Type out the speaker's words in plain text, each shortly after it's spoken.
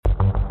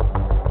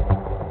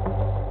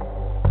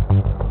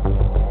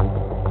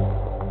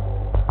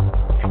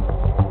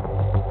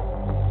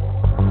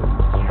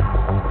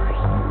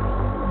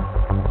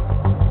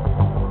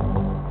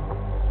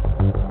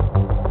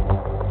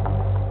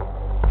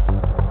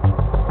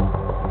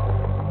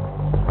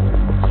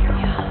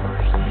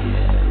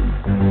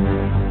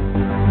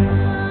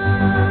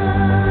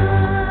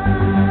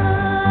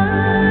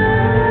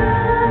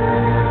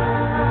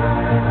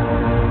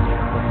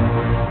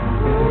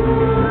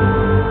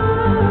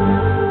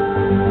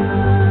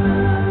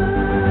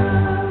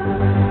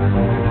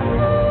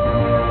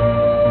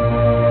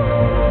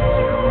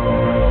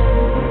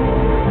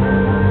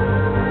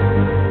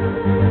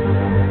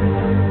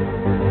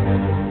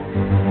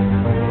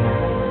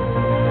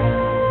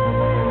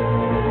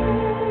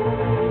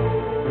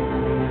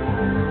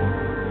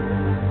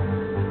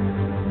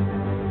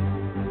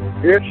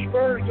It's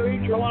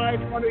Thursday, July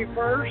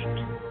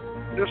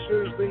 21st. This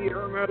is the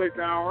Hermetic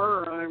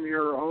Hour. I'm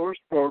your host,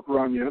 Poke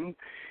Runyon.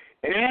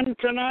 And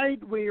tonight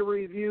we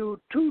review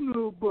two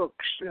new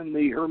books in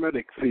the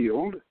Hermetic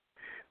field,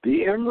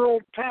 The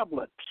Emerald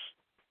Tablets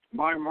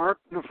by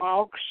Martin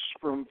Faulks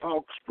from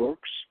Faulks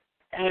Books,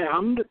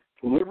 and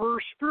Liber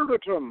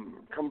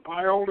Spirituum,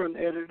 compiled and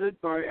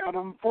edited by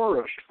Adam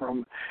Forrest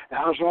from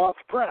Azoth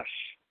Press.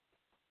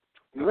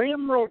 The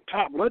Emerald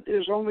Tablet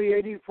is only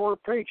 84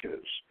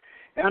 pages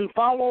and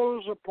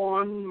follows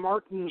upon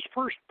Martin's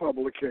first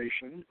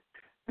publication,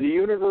 The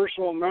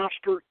Universal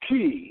Master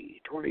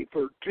Key,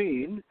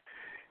 2013,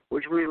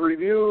 which was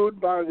reviewed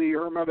by the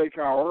Hermetic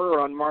Hour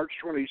on March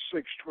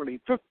 26,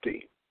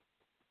 2015.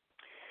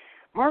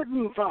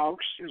 Martin Faulks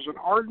is an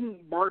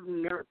ardent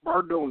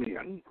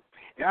Bardonian,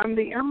 and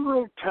the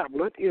Emerald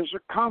Tablet is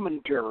a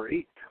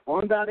commentary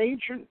on that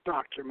ancient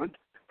document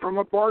from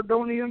a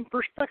Bardonian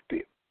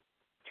perspective.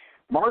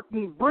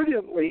 Martin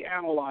brilliantly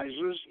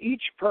analyzes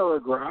each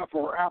paragraph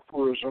or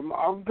aphorism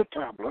of the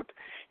tablet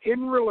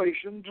in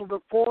relation to the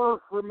four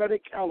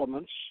Hermetic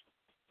Elements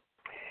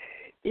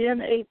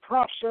in a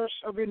process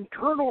of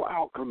internal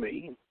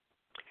alchemy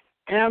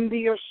and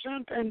the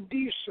ascent and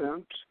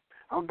descent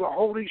of the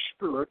Holy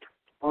Spirit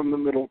on the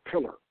middle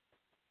pillar.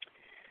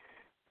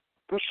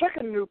 The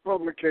second new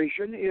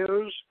publication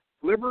is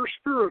Liber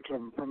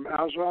Spirituum from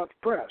Azoth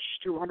Press,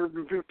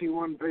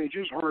 251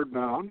 pages,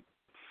 hardbound,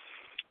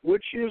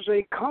 which is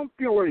a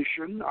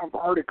compilation of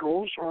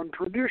articles on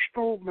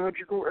traditional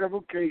magical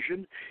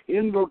evocation,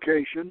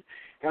 invocation,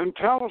 and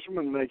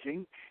talisman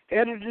making,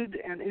 edited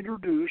and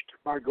introduced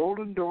by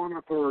Golden Dawn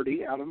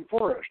authority Adam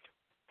Forrest.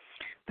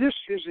 This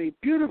is a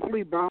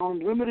beautifully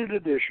bound limited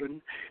edition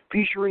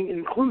featuring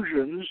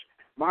inclusions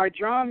by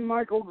John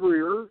Michael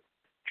Greer,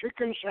 Chic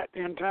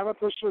and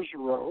Tabetha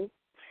Cicero,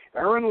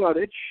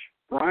 Leitch,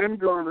 Bryan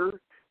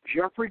Garner,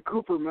 Jeffery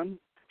Kupperman,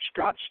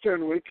 Scott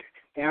Stenwick,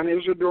 and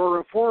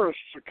Isadora Forrest's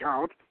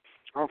account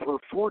of her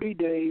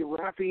 40-day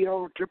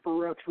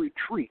Raphael-Tiphareth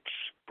retreats,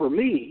 for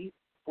me,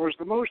 was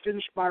the most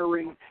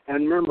inspiring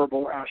and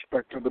memorable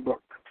aspect of the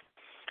book.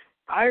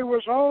 I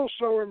was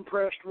also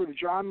impressed with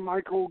John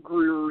Michael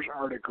Greer's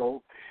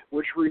article,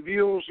 which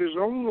reveals his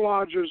own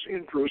lodge's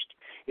interest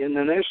in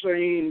the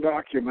Nassaene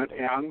document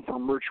and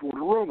from ritual to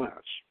romance,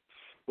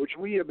 which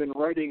we have been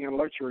writing and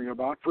lecturing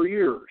about for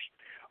years.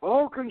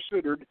 All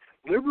considered,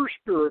 Liber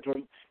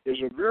Spirituum is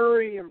a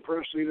very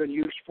impressive and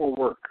useful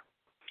work.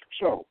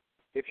 So,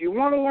 if you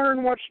want to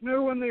learn what's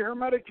new in the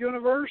Hermetic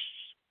universe,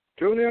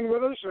 tune in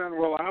with us and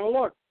we'll have a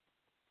look.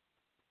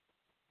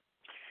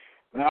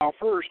 Now,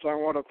 first, I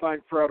want to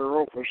thank Frater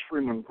Opus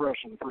Freeman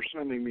Presson for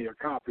sending me a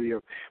copy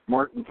of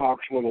Martin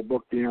Faulks' little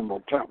book, The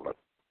Emerald Tablet.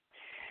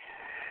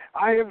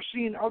 I have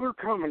seen other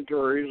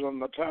commentaries on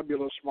the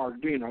Tabulus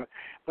Margina,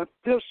 but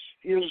this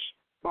is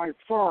by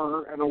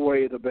far and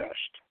away the best.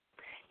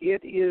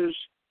 It is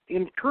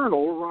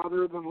internal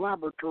rather than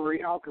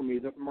laboratory alchemy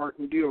that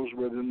Martin deals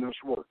with in this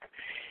work,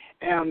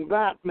 and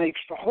that makes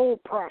the whole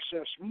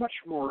process much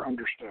more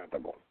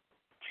understandable.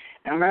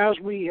 And as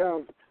we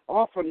have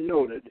often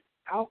noted,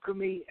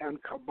 alchemy and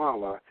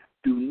Kabbalah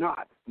do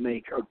not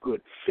make a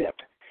good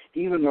fit,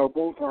 even though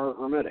both are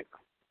Hermetic.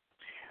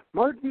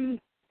 Martin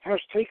has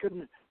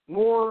taken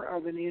more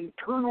of an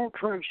internal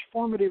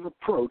transformative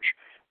approach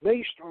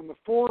based on the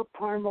four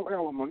primal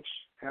elements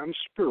and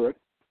spirit,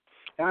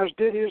 as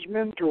did his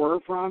mentor,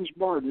 Franz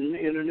Bardon,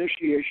 in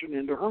Initiation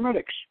into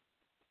Hermetics.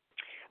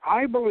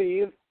 I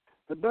believe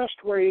the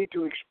best way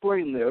to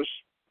explain this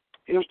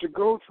is to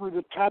go through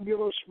the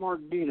Tabulus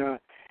Margina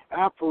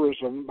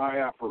aphorism by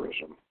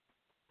aphorism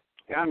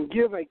and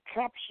give a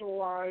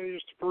capsulized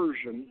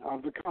version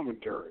of the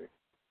commentary.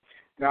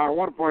 Now, I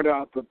want to point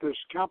out that this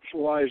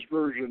capsulized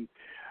version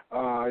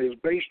is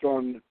based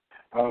on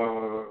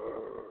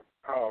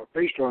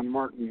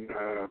Martin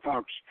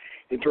Faulks'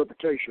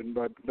 interpretation,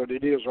 but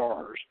it is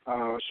ours.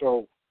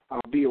 So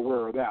be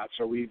aware of that.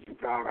 So we've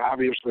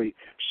obviously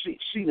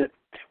seen it.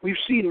 We've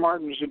seen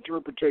Martin's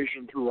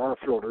interpretation through our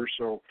filters.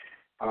 So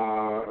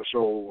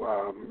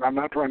I'm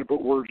not trying to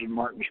put words in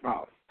Martin's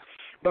mouth.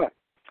 But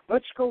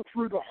let's go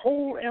through the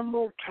whole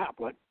Emerald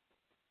Tablet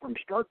from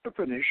start to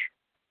finish,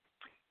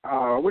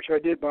 which I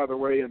did, by the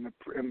way, in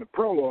the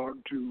prologue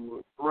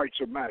to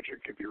Rites of Magic,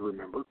 if you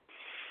remember.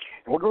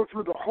 And we'll go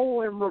through the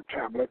whole Emerald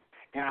Tablet,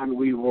 and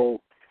we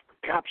will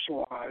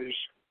capsulize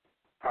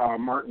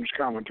Martin's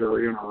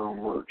commentary in our own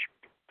words.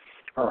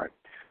 All right.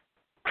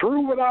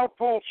 True without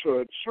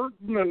falsehood,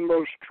 certain and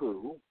most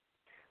true,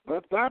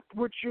 that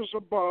which is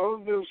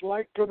above is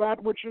like to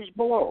that which is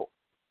below,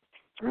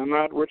 and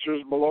that which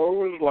is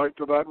below is like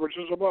to that which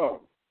is above.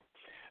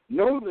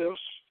 Know this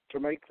to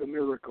make the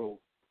miracle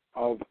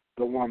of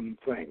the one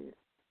thing.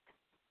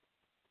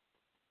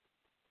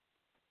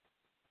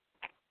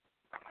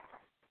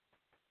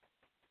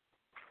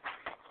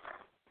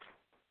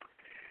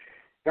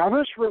 Now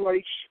this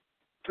relates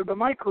to the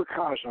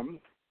microcosm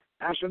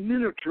as a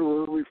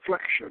miniature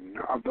reflection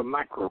of the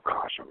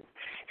macrocosm,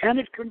 and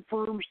it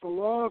confirms the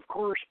law of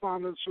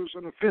correspondences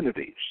and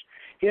affinities.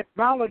 It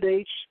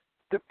validates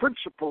the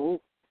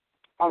principle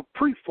of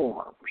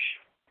preforms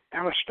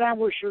and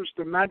establishes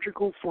the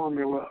magical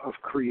formula of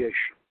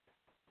creation.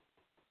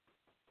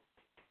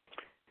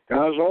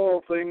 As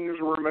all things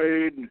were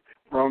made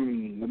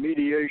from the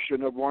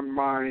mediation of one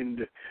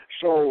mind,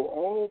 so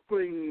all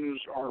things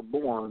are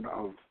born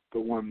of the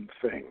one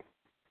thing.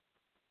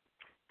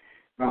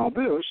 Now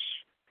this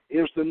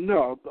is the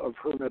nub of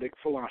Hermetic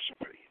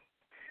philosophy.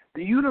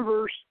 The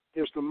universe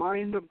is the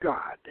mind of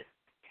God,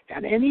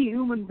 and any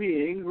human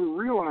being who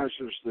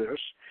realizes this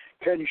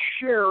can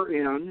share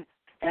in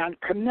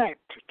and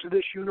connect to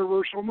this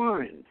universal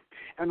mind.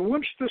 And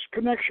once this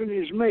connection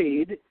is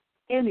made,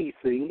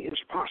 anything is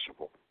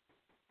possible.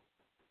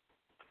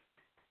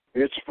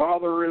 Its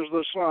father is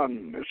the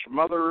sun, its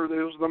mother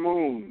is the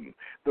moon.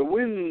 The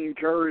wind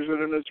carries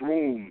it in its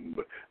womb.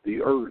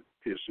 The earth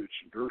is its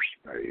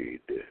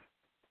nursemaid.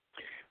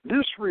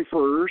 This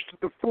refers to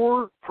the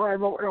four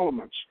primal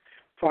elements: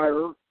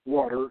 fire,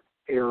 water,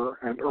 air,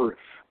 and earth,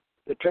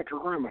 the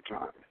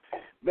tetragrammaton,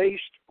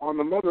 based on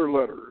the mother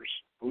letters,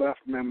 Lef,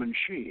 Mem, and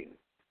Shin,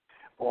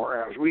 or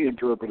as we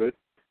interpret it,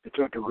 the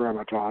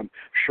tetragrammaton,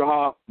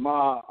 Sha,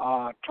 Ma,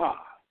 A,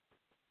 Ta.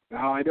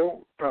 Now, I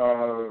don't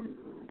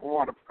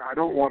want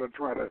to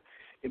try to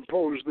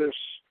impose this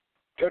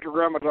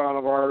tetragrammaton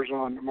of ours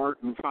on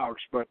Martin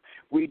Faulks, but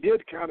we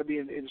did kind of be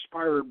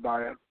inspired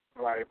by it,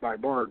 by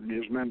Bardon,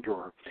 his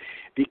mentor,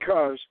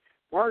 because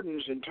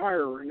Bardon's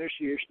entire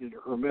initiation into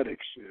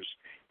Hermetics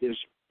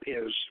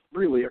is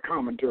really a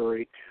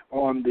commentary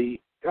on the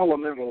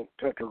elemental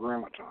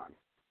tetragrammaton.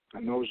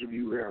 And those of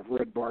you who have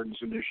read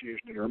Bardon's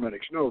initiation into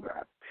Hermetics know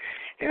that.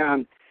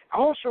 And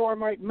also I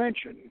might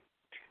mention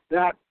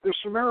that the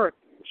Samaritans,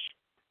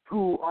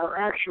 who are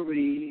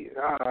actually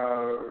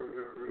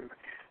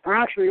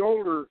an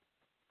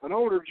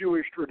older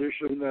Jewish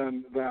tradition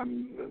than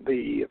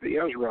the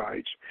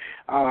Ezrahites,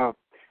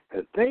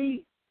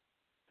 they,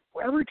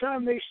 every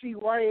time they see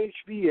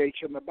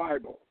YHVH in the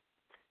Bible,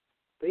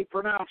 they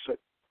pronounce it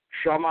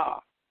Shema,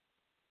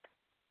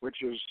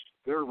 which is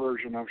their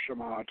version of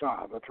Shema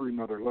Atah, the three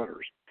mother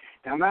letters.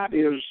 And that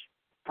is,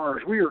 as far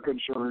as we are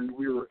concerned,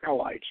 we are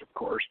Elites, of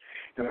course,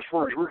 and as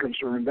far as we're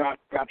concerned,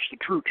 that's the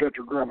true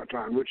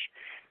tetragrammaton, which,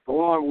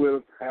 along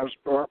with, as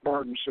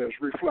Bardon says,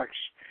 reflects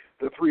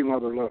the three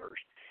mother letters.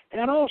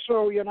 And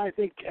also, and I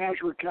think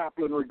Azra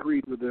Kaplan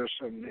agreed with this,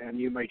 and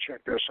you may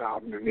check this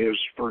out in his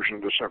version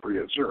of the Sefer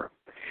Yetzirah.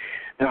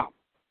 Now,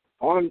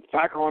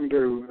 back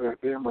onto the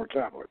Emerald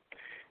Tablet.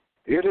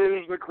 It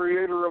is the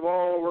creator of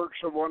all works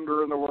of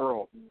wonder in the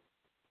world.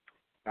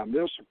 And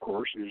this, of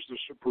course, is the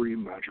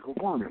supreme magical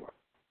formula.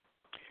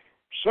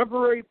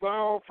 Separate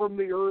thou from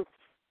the earth,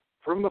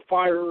 from the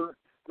fire,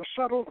 the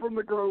subtle from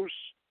the gross,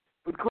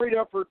 with great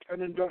effort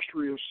and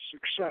industrious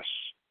success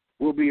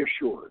will be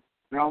assured.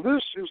 Now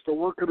this is the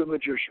work of the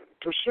magician,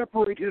 to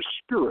separate his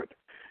spirit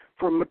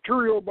from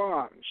material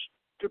bonds,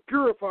 to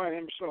purify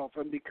himself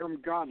and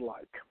become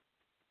godlike.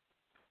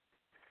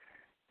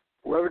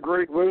 With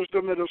great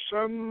wisdom it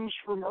ascends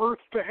from earth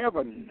to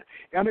heaven,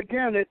 and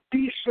again it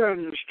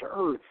descends to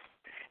earth,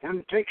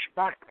 and takes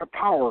back the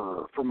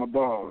power from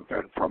above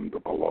and from the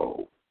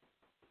below.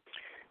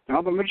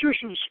 Now the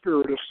magician's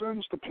spirit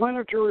ascends the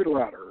planetary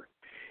ladder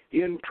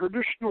in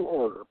traditional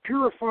order,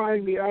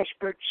 purifying the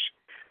aspects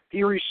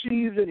he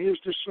received in his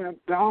descent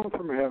down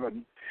from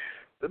heaven.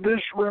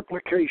 This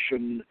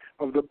replication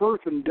of the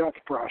birth and death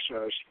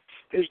process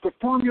is the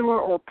formula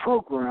or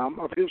program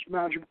of his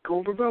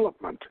magical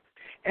development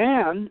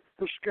and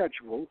the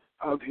schedule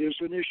of his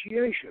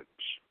initiations.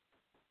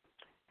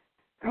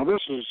 Now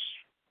this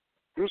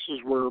is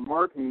where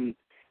Martin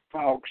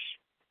Faulks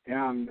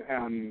and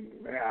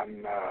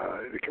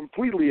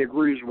completely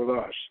agrees with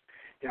us,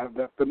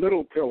 that the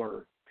middle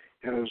pillar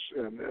is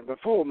the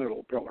full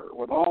middle pillar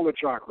with all the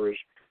chakras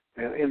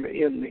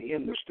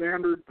in the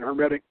standard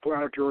Hermetic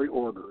planetary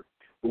order,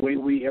 the way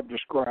we have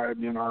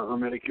described in our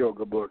Hermetic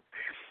Yoga book,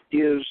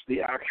 is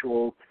the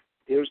actual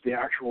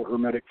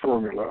Hermetic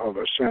formula of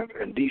ascent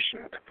and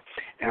descent.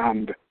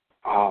 And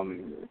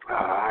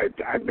I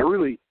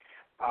really,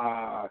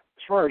 as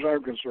far as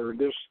I'm concerned,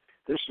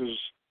 this is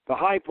the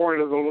high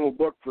point of the little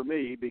book for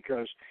me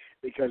because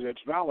it's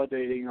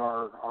validating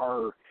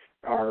our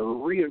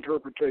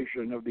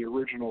reinterpretation of the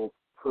original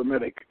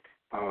Hermetic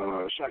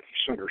psychic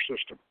center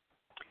system.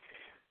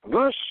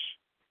 Thus,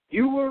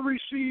 you will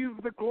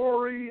receive the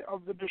glory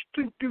of the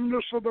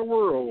distinctiveness of the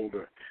world.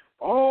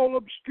 All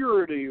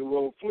obscurity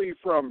will flee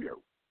from you.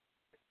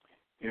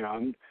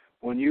 And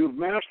when you've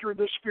mastered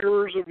the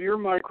spheres of your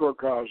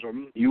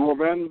microcosm, you will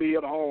then be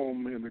at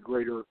home in the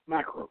greater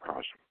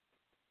macrocosm.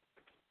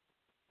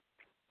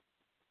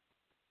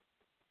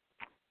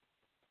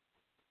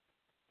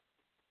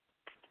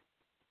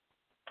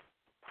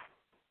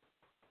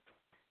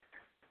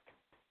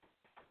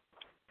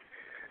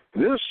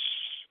 This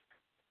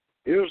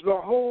is the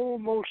whole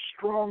most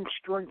strong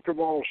strength of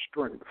all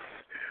strength,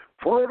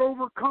 for it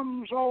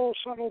overcomes all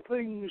subtle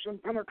things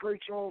and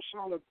penetrates all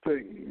solid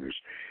things.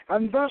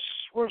 And thus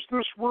was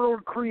this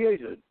world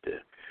created.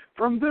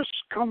 From this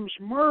comes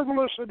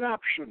marvelous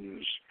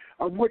adaptions,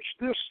 of which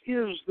this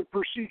is the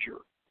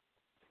procedure.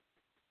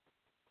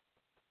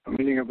 The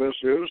meaning of this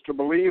is to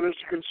believe is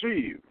to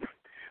conceive.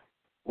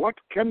 What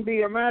can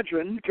be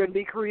imagined can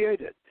be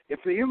created.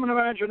 If the human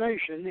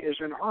imagination is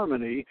in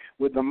harmony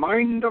with the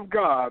mind of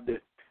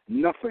God,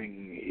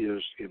 nothing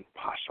is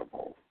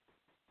impossible.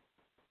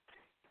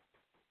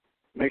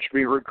 Makes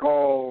me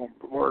recall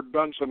Lord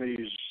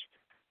Dunseny's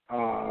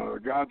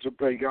Gods of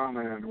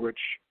Pagana, in which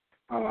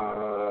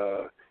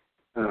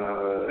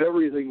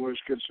everything was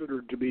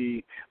considered to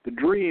be the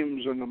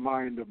dreams in the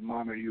mind of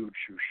Mana Yud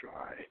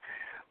Shushai.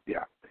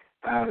 Yeah.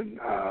 And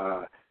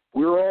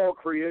we're all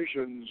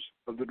creations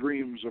of the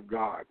dreams of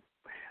God.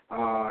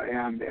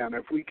 And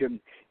if we can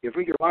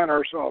line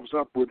ourselves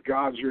up with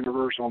God's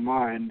universal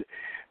mind,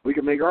 we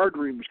can make our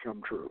dreams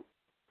come true.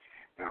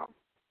 Now,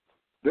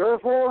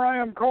 therefore I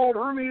am called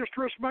Hermes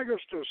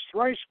Trismegistus,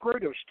 thrice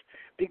greatest,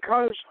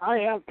 because I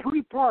have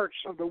 3 parts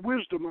of the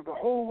wisdom of the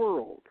whole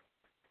world,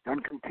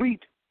 and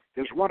complete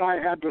is what I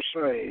had to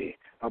say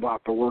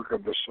about the work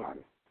of the sun.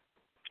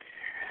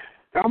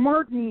 Now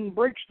Martin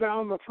breaks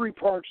down the 3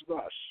 parts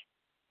thus.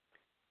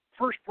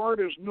 First part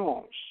is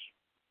nous,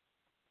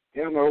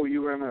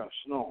 N-O-U-N-S,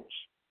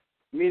 nous,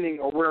 meaning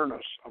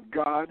awareness of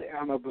God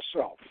and of the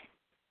self.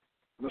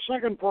 The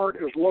second part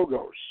is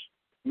logos,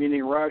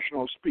 meaning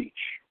rational speech.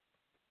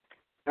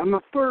 And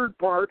the third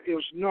part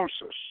is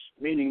gnosis,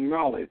 meaning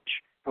knowledge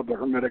of the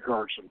Hermetic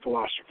arts and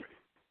philosophy.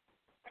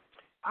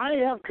 I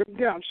have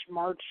condensed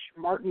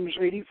Martin's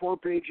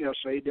 84-page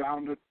essay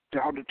down to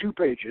 2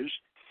 pages,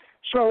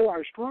 so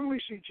I strongly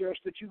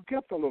suggest that you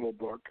get the little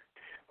book,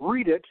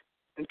 read it,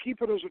 and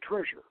keep it as a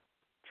treasure.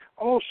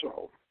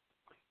 Also,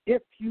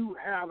 if you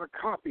have a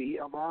copy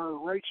of our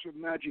Rites of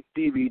Magic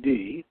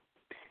DVD,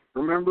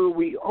 remember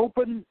we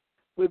open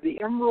with the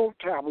emerald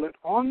tablet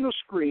on the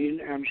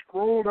screen and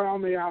scroll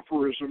down the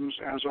aphorisms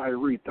as I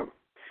read them.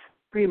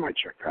 You might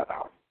check that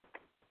out.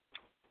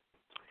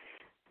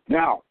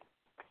 Now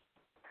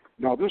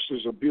this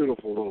is a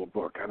beautiful little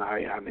book, and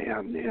I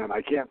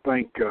can't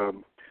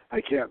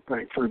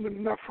thank Freeman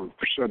enough for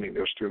sending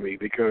this to me,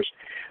 because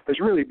it's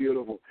really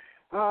beautiful.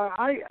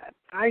 By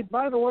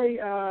the way,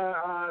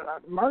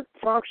 Martin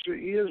Faulks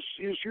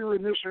is here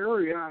in this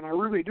area, and I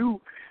really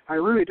do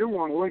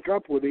want to link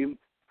up with him,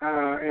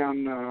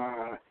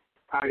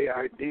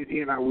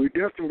 we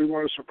definitely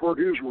want to support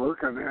his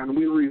work, and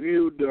we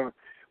reviewed the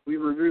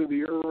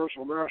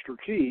Universal Master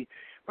Key.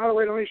 By the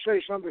way, let me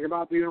say something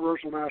about the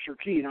Universal Master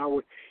Key. Now,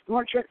 you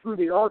want to check through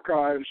the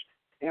archives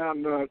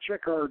and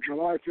check our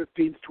July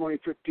 15th,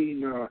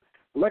 2015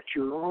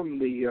 lecture on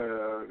the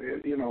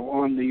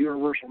on the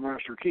Universal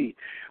Master Key.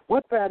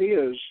 What that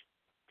is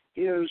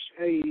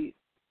a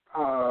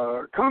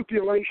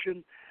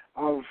compilation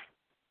of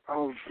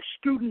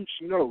students'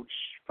 notes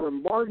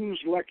from Barden's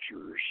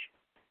lectures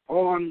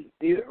on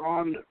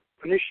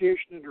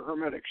initiation into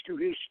hermetics to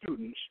his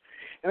students,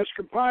 and it's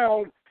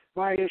compiled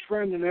by his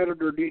friend and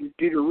editor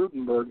Dieter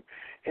Rutenberg,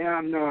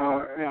 and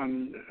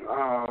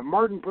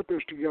Martin put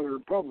this together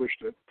and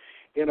published it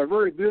in a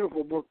very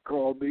beautiful book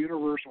called The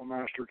Universal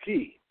Master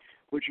Key,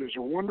 which is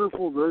a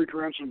wonderful, very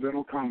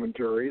transcendental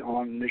commentary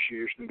on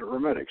initiation into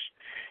hermetics.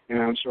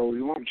 And so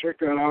you want to check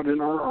that out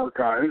in our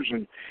archives,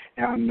 and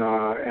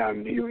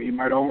you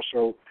might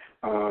also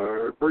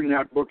bring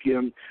that book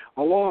in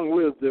along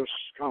with this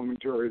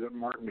commentary that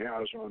Martin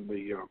has on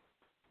the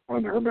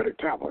Hermetic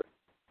tablet.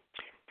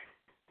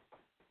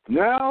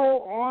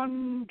 Now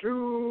on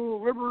to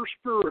Liber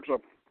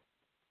Spirituum,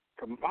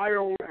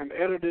 compiled and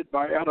edited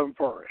by Adam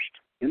Forrest.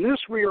 In this,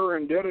 we are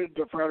indebted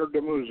to Frater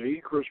de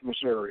Musi, Chris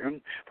Massarian,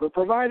 for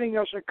providing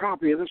us a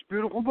copy of this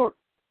beautiful book.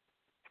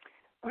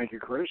 Thank you,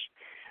 Chris.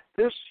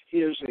 This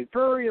is a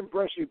very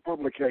impressive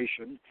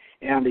publication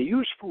and a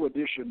useful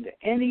addition to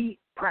any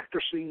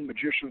practicing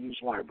magician's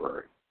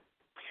library.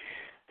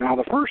 Now,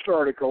 the first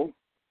article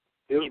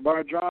is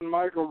by John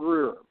Michael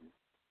Greer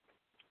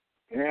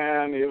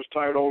and is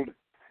titled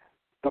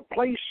The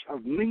Place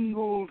of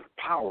Mingled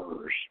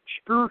Powers,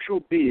 Spiritual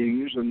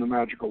Beings in the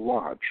Magical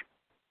Lodge.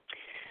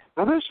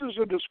 Now, this is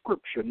a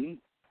description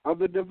of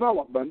the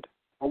development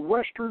of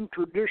Western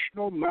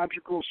traditional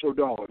magical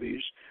sodalities,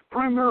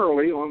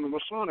 primarily on the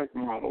Masonic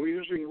model,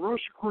 using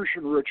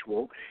Rosicrucian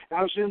ritual,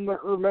 as in the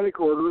Hermetic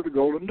Order of the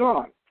Golden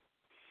Dawn.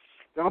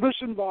 Now,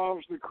 this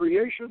involves the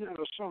creation and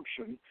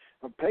assumption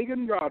of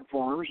pagan god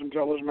forms and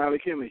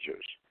talismanic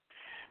images.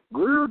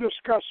 Greer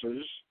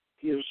discusses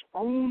his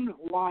own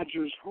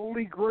lodge's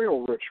Holy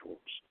Grail rituals,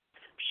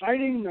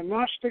 citing the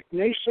Gnostic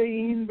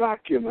Nassaene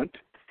document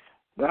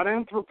that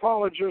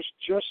anthropologist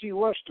Jessie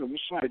Weston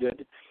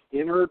cited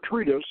in her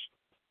treatise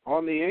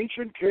on the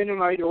ancient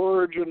Canaanite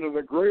origin of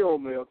the Grail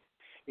myth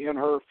in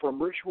her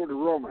From Ritual to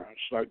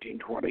Romance,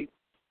 1920.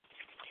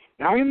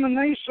 Now, in the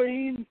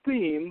Nassaene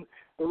theme,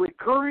 the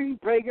recurring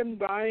pagan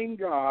dying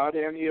god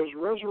and his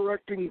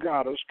resurrecting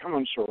goddess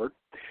consort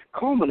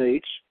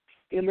culminates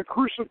in the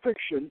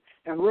crucifixion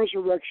and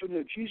resurrection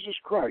of Jesus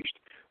Christ,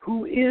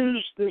 who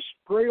in this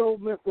Grail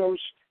mythos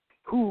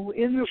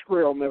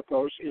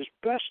is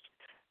best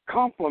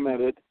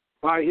complemented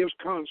by his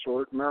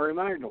consort, Mary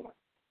Magdalene.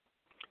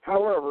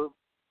 However,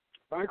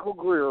 Michael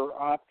Greer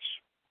opts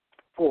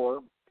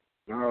for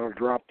I ought to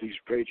drop these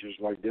pages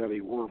like Daddy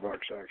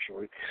Warbucks,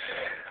 actually.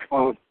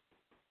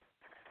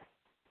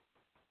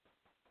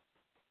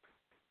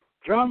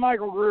 John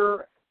Michael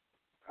Greer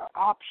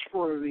opts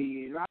for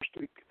the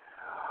Gnostic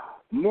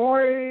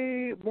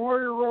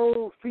Moirothea,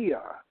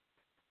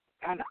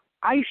 an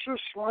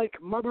Isis-like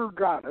mother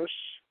goddess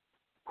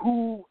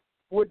who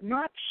would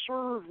not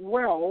serve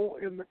well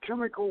in the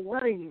chemical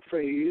wedding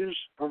phase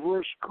of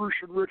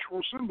Rosicrucian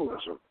ritual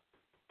symbolism.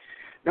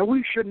 Now,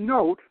 we should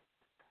note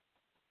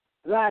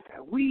that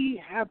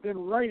we have been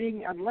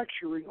writing and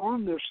lecturing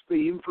on this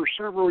theme for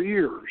several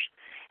years,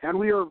 and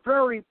we are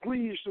very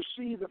pleased to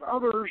see that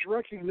others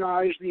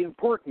recognize the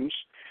importance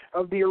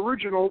of the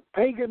original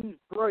pagan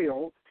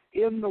Grail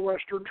in the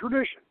Western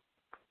tradition.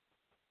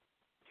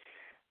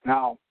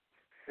 Now,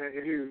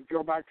 if you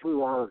go back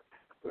through our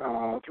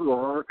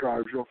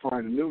archives, you'll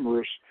find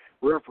numerous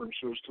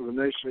references to the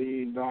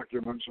Nassaene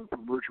documents and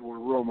from ritual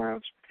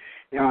romance,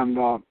 and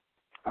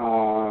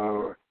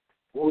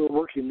we're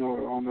working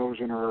on those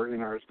in our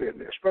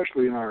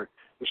especially in the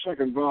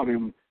second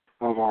volume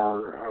of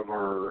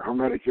our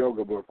Hermetic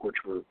Yoga book, which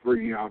we're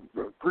bringing out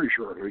pretty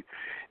shortly,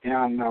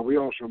 and we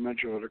also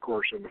mention it, of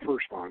course, in the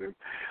first volume.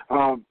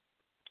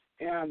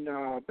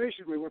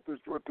 Basically, what this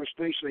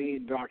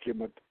Nassaene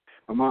document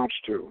amounts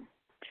to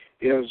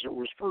is it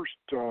was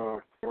first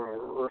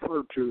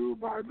referred to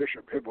by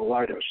Bishop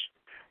Hippolytus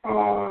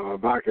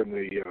back in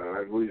the,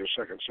 I believe, the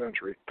 2nd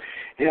century,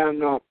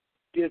 and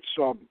it's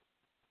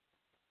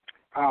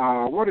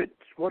what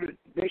it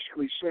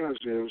basically says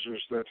is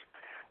that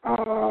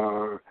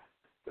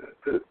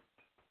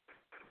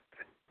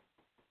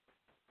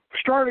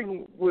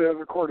starting with,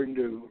 according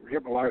to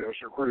Hippolytus,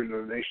 according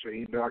to the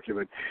Nassaene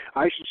document,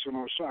 Isis and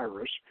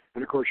Osiris,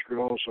 and of course you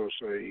could also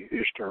say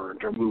Ishtar and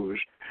Tammuz,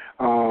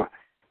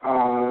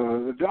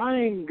 the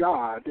dying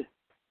god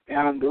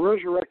and the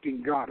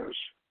resurrecting goddess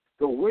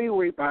go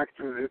way back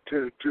to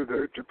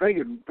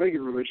pagan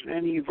religion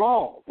and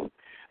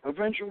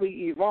eventually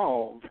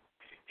evolve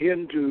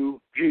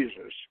into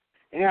Jesus.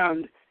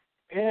 And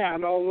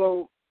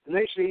although the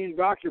Nassaene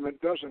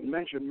document doesn't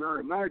mention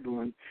Mary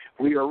Magdalene,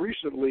 we are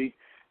recently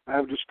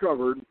have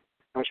discovered,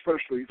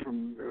 especially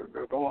from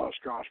the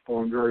Lost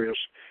Gospel and various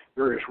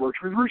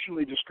works, we've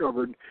recently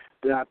discovered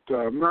that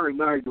Mary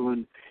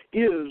Magdalene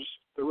is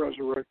the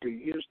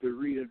resurrecting, is the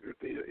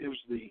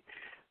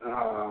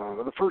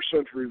first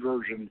century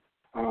version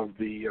of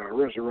the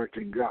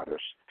resurrecting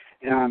goddess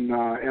and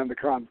the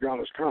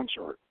goddess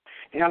consort,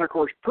 and of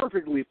course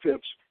perfectly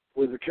fits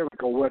with the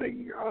chemical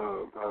wedding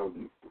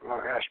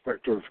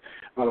aspect of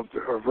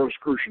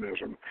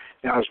Rosicrucianism,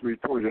 as we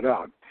pointed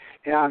out.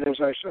 And as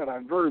I said,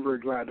 I'm very, very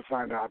glad to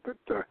find out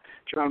that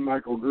John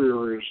Michael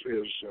Greer has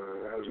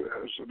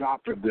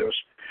adopted this.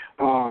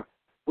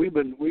 We've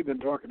been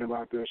talking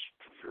about this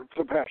for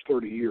the past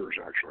 30 years,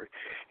 actually,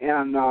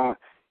 and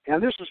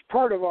this is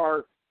part of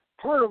our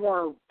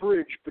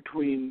bridge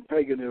between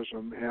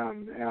paganism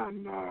and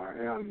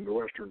the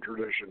Western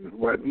tradition,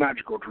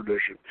 magical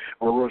tradition,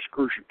 or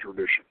Rosicrucian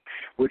tradition,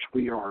 which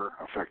we are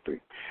affecting,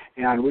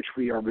 and which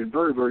we have been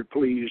very, very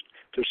pleased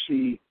to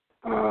see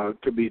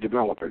to be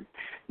developing.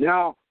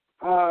 Now,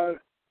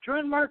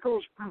 John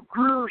Michael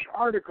Greer's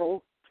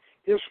article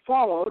is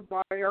followed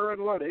by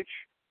Aaron Leitch,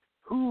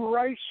 who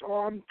writes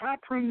on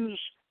patrons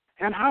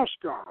and house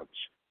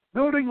gods,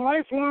 building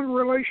lifelong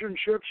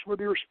relationships with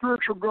your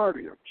spiritual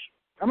guardians.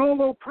 And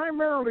although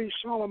primarily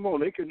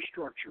Solomonic in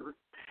structure,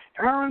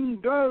 Aaron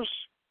does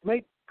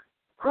make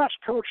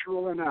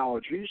cross-cultural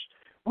analogies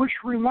which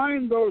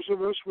remind those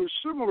of us with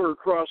similar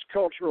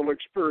cross-cultural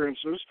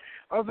experiences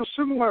of the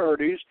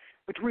similarities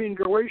between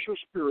Galatia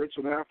spirits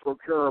and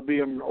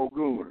Afro-Caribbean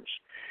Oguns.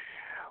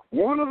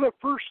 One of the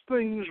first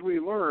things we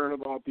learn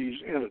about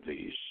these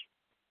entities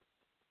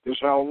is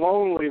how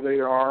lonely they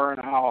are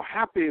and how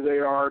happy they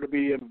are to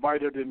be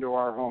invited into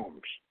our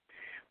homes.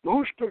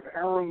 Most of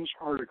Aaron's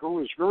article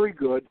is very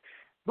good,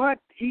 but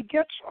he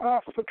gets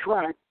off the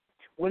track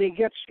when he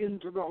gets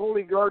into the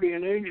Holy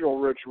Guardian Angel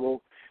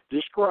ritual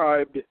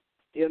described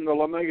in the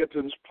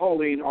Lemegeton's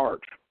Pauline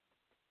art.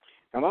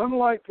 And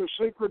unlike the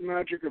sacred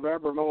magic of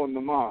Abramelin and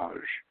the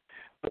Mage,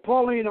 the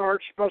Pauline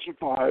art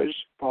specifies,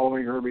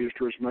 following Hermes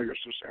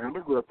Trismegistus and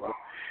Agrippa,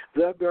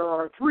 that there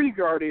are 3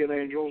 guardian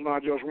angels,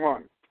 not just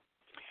one.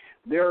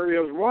 There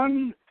is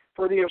one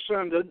for the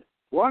ascendant,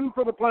 one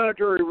for the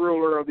planetary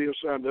ruler of the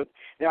ascendant,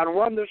 and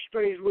one that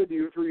stays with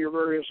you through your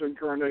various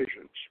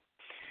incarnations.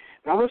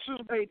 Now, this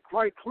is made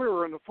quite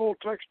clear in the full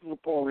text of the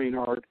Pauline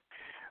art,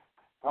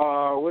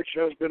 which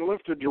has been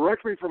lifted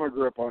directly from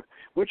Agrippa,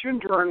 which in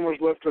turn was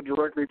lifted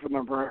directly from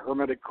the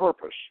Hermetic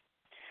corpus.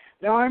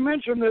 Now, I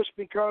mention this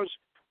because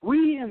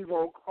we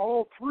invoke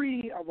all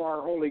 3 of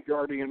our holy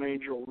guardian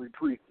angel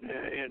retreat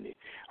and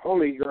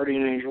holy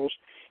guardian angels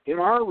in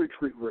our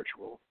retreat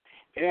ritual.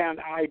 And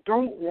I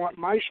don't want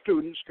my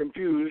students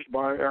confused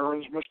by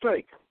Aaron's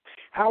mistake.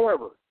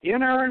 However,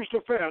 in Aaron's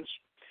defense,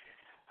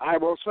 I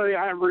will say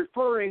I'm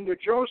referring to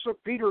Joseph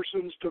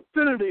Peterson's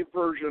definitive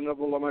version of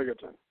the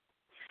Lemegeton.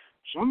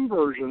 Some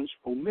versions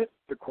omit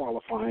the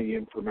qualifying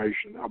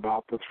information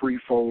about the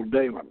threefold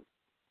daemon.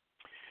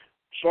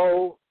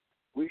 So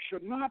we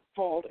should not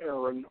fault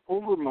Aaron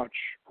overmuch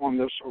on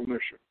this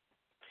omission.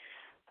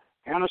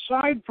 And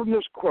aside from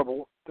this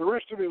quibble, the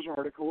rest of his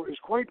article is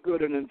quite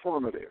good and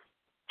informative.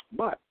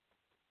 But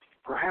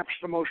perhaps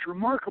the most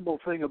remarkable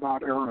thing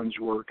about Aaron's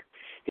work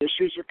is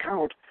his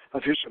account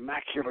of his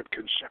Immaculate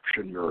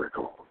Conception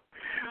miracle.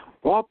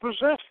 While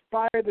possessed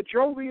by the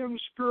Jovian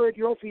spirit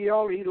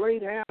Jophiel, he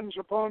laid hands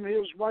upon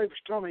his wife's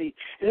tummy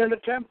in an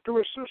attempt to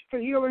assist the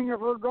healing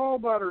of her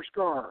gallbladder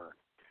scar.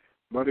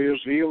 But his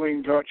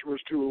healing touch was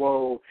too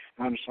low,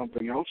 and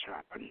something else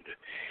happened.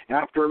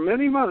 After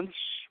many months,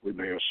 we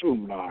may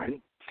assume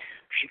 9,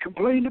 she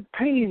complained of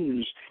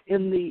pains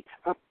in the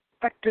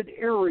affected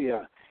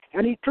area,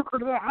 and he took her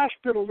to the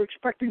hospital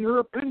expecting her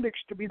appendix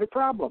to be the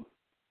problem.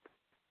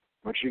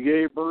 But she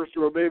gave birth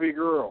to a baby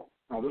girl.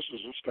 Now, this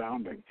is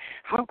astounding.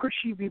 How could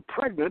she be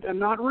pregnant and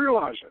not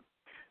realize it?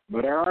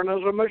 But Aaron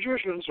is a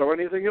magician, so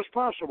anything is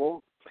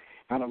possible,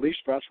 and at least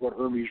that's what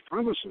Hermes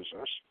promises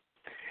us.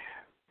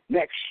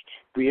 Next,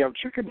 we have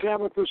Chic and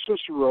Tabetha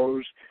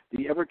Cicero's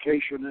The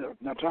Evocation of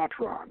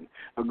Natatron,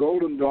 a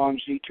Golden Dawn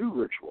C2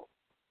 ritual.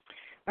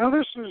 Now,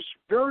 this is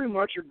very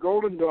much a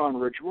Golden Dawn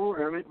ritual,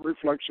 and it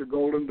reflects a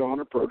Golden Dawn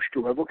approach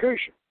to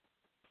evocation.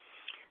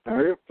 Now,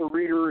 if the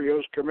reader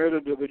is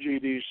committed to the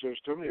GD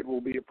system, it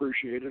will be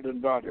appreciated and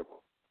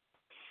valuable.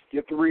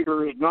 If the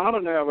reader is not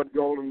an avid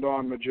Golden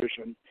Dawn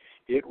magician,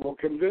 it will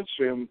convince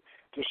him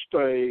to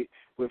stay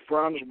with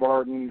Franz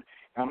Bardon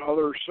and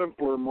other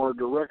simpler, more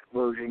direct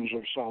versions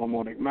of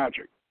Solomonic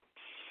magic.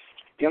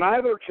 In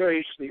either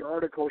case, the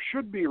article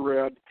should be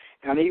read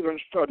and even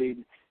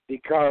studied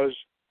because,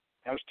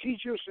 as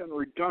tedious and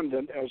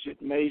redundant as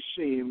it may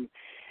seem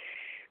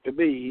to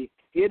be,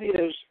 it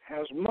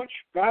has much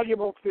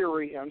valuable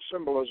theory and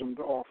symbolism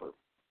to offer.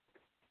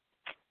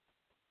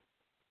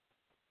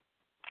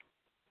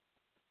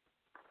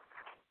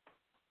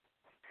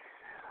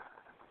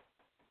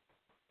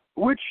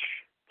 Which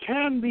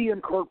can be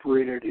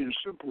incorporated in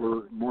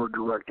simpler, more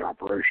direct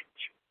operations.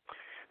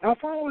 Now,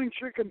 following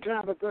Chic and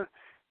Tabetha,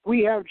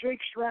 we have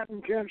Jake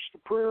Stratton Kent's The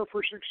Prayer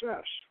for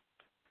Success.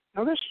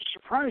 Now, this is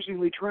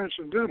surprisingly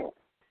transcendental.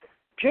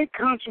 Jake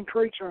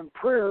concentrates on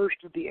prayers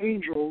to the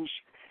angels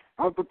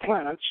of the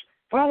planets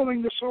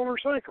following the solar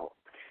cycle.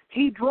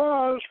 He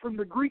draws from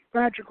the Greek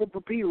magical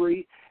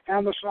papyri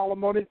and the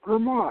Solomonic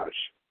grimoires,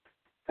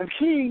 and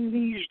keying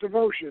these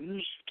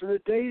devotions to the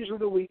days of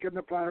the week and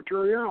the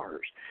planetary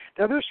hours.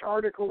 Now, this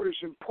article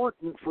is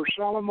important for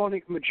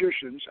Solomonic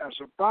magicians as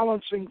a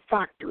balancing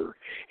factor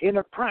in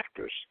a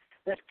practice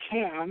that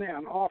can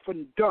and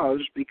often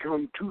does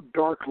become too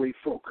darkly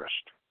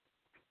focused.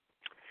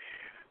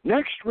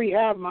 Next, we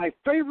have my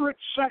favorite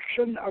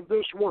section of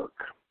this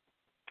work.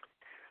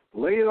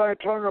 Lay thy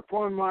tongue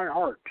upon my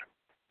heart.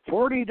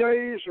 40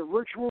 days of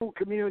ritual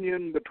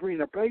communion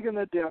between a pagan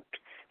adept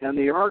and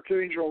the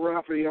Archangel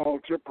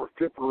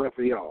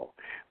Raphael-Tiphareth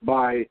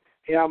by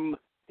M.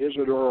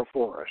 Isadora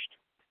Forrest.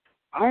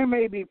 I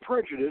may be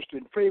prejudiced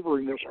in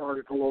favoring this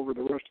article over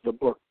the rest of the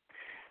book,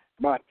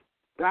 but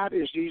that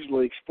is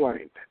easily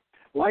explained.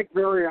 Like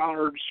very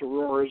honored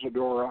Soror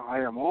Isadora,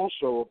 I am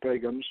also a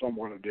pagan,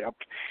 somewhat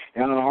adept,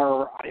 and an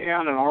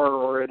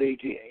RR at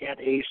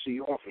AC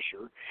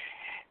officer,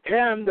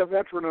 and a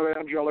veteran of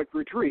angelic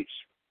retreats.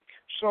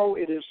 So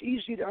it is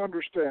easy to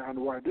understand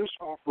why this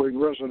offering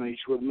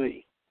resonates with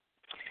me.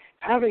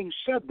 Having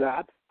said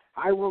that,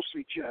 I will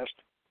suggest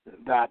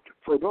that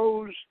for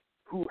those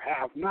who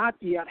have not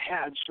yet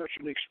had such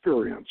an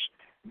experience,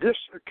 this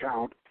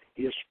account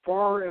is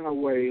far and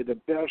away the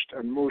best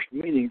and most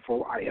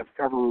meaningful I have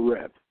ever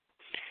read.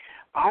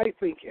 I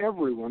think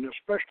everyone,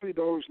 especially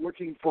those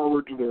looking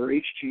forward to their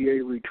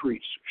HGA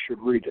retreats,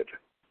 should read it.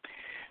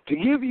 To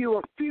give you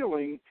a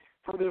feeling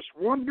for this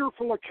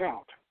wonderful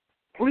account,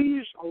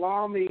 please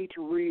allow me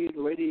to read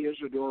Lady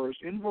Isadora's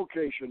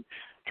invocation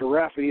to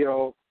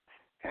Raphael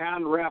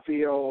and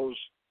Raphael's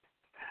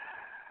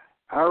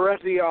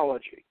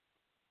heretiology.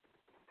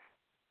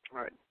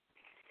 All right.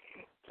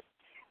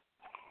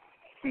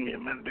 Give me a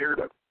minute here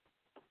to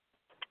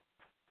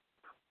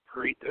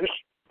read this.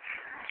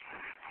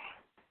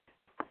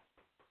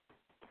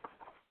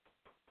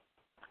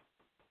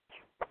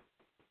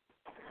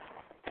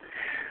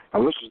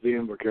 Now, this is the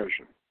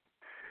invocation.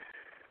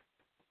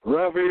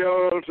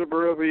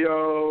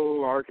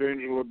 Raphael-Tiphareth,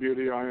 Archangel of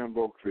Beauty, I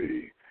invoke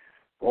thee.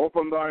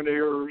 Open thine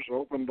ears,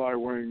 open thy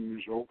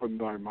wings, open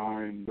thy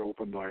mind,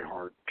 open thy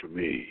heart to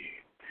me.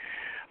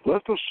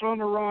 Let the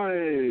sun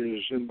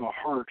arise in the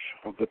heart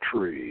of the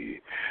tree.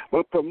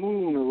 Let the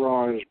moon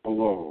arise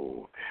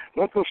below.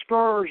 Let the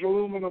stars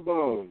illumine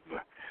above.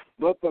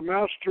 Let the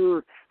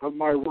master of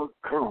my work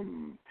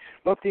come.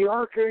 Let the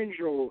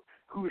archangel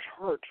whose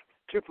heart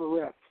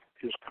Tiphareth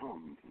is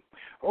come.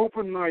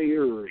 Open my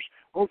ears,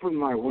 open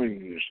my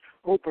wings,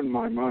 open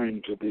my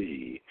mind to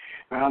thee,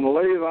 and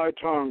lay thy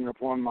tongue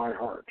upon my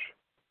heart.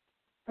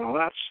 Now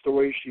that's the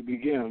way she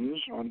begins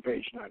on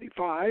page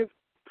 95,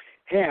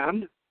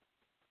 and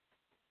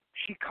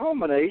she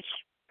culminates,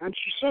 and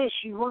she says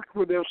she worked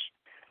with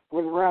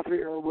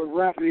Raphael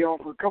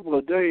for a couple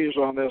of days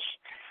on this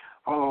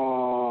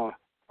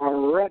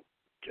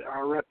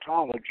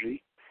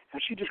heritology,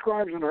 and she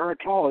describes an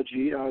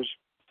heritology as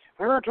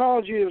a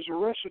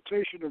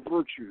recitation of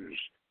virtues,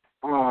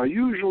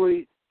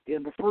 usually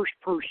in the first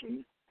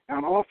person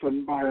and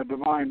often by a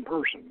divine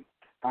person.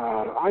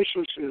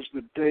 Isis is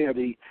the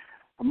deity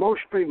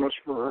most famous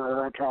for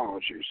her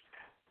heritologies,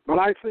 but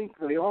I think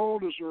they all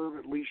deserve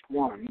at least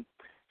one,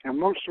 and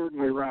most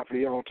certainly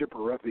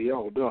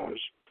Raphael-Tiphareth does,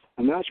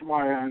 and that's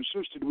why I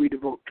insisted we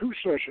devote 2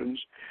 sessions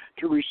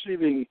to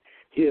receiving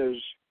his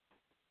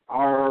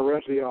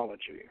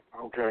heretiology.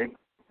 Okay,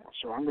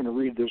 so I'm going to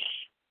read this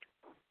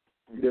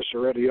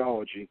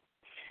heretiology,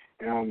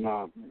 and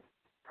I'll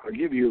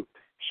give you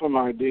some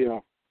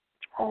idea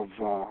of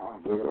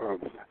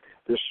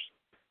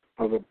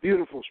the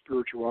beautiful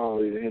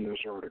spirituality in this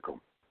article.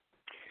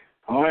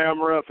 I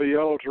am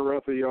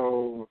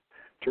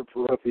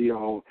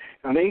Raphael-Tiphareth,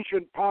 an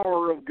ancient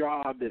power of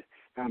God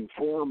and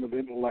form of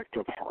intellect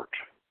of heart.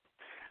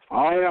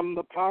 I am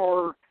the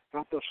power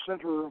at the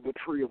center of the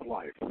tree of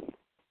life.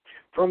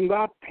 From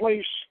that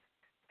place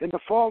in the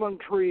fallen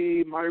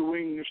tree, my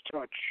wings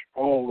touch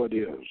all that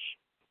is.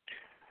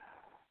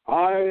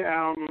 I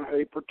am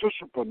a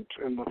participant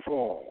in the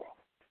fall,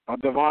 a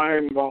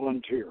divine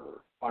volunteer.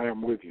 I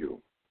am with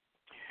you.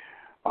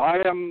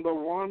 I am the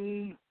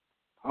one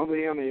of the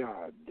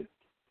Ennead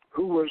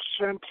who was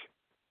sent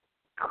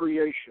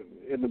creation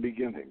in the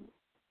beginning.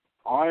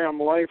 I am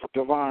life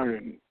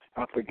divine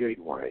at the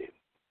gateway.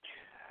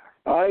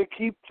 I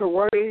keep the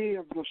way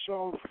of the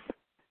self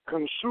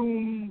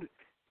consumed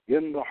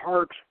in the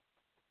heart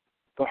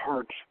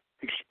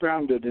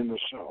expanded in the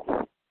self.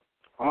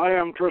 I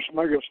am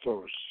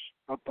Trismegistos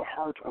at the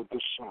heart of the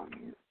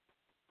sun.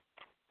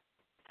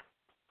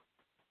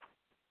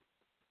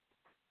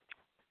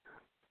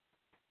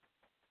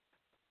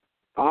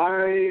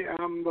 I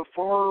am the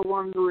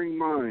far-wandering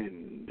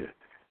mind,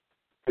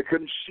 the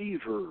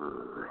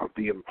conceiver of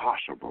the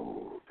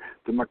impossible,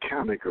 the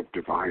mechanic of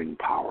divine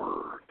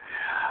power.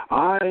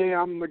 I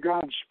am the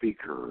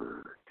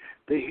God-speaker,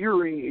 the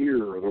hearing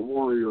ear, the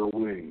warrior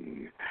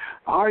wing.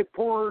 I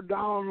pour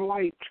down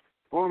light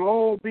on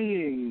all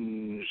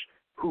beings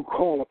who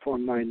call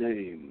upon my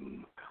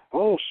name.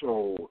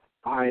 Also,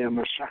 I am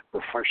a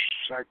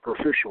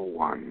sacrificial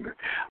one.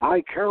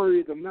 I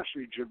carry the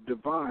message of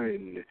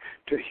divine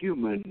to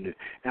human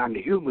and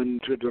human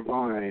to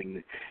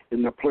divine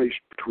in the place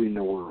between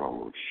the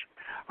worlds.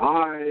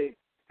 I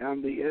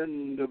am the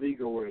end of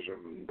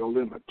egoism, the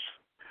limit.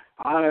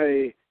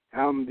 I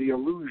am the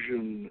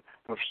illusion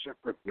of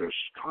separateness,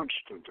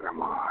 constant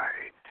am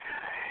I.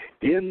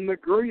 In the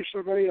grace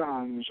of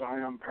aeons, I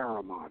am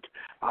paramount.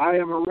 I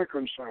am a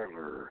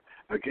reconciler,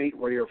 a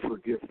gateway of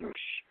forgiveness.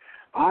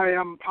 I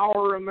am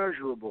power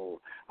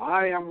immeasurable.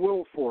 I am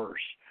will force.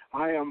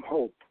 I am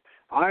hope.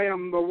 I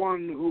am the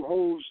one who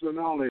holds the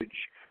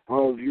knowledge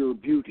of your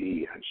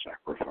beauty and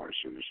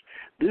sacrifices.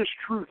 This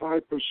truth I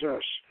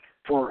possess,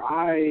 for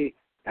I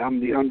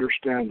am the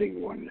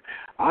understanding one.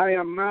 I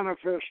am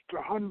manifest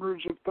to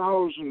hundreds of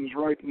thousands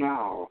right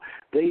now.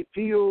 They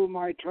feel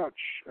my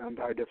touch, and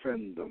I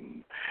defend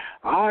them.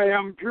 I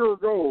am pure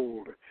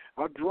gold,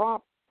 a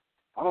drop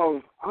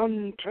of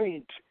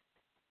untaint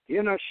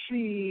in a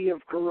sea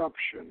of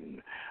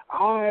corruption.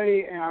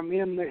 I am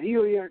in the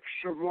helix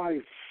of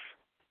life,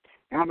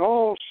 and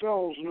all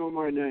cells know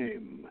my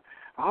name.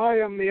 I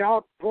am the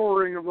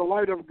outpouring of the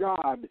light of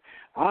God.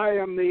 I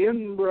am the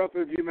in-breath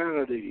of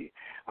humanity.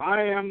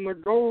 I am the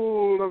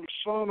gold of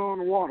sun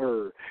on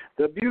water,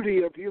 the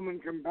beauty of human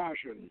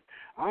compassion.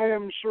 I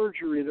am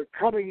surgery, the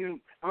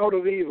cutting out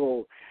of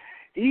evil.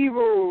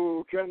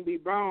 Evil can be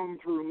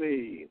bound through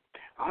me.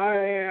 I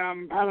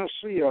am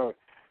panacea,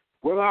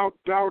 without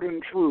doubt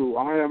and true.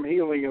 I am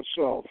healing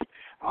itself.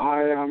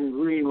 I am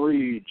green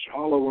reeds,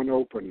 hollow and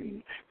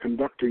open,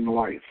 conducting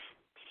life.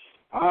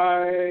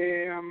 I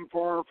am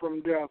far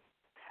from death,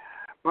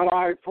 but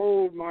I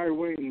fold my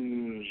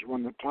wings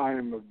when the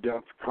time of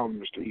death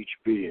comes to each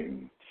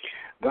being.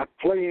 That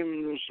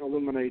flames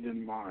illuminate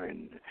in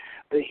mind.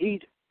 The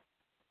heat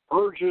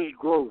urges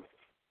growth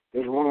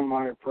is one of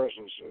my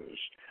presences.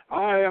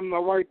 I am the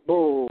white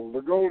bull,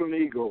 the golden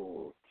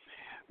eagle,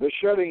 the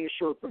shedding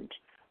serpent.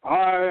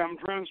 I am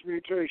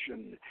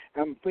transmutation,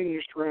 and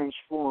things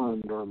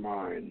transformed are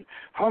mine.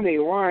 Honey,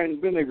 wine,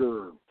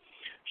 vinegar.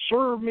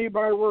 Serve me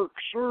by work,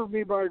 serve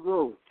me by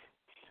growth,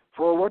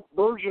 for what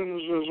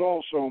burgeons is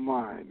also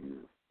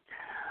mine.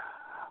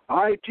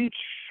 I teach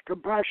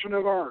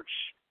compassionate arts,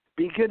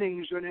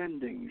 beginnings and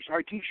endings.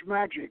 I teach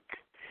magic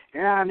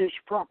and its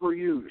proper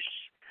use.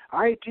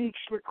 I teach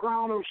the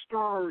crown of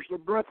stars, the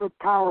breath of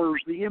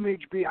powers, the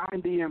image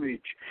behind the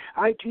image.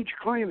 I teach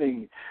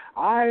claiming.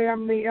 I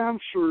am the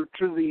answer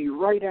to the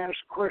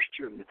right-asked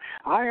question.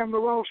 I am the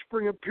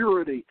wellspring of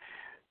purity.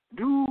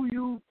 Do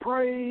you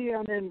pray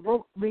and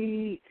invoke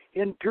me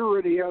in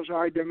purity as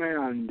I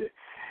demand?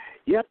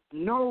 Yet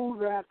know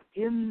that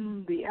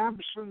in the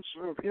absence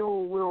of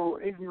ill will,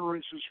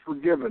 ignorance is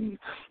forgiven.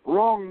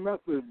 Wrong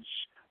methods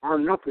are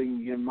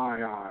nothing in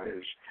my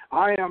eyes.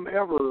 I am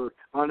ever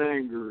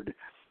unangered.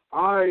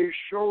 I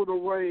show the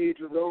way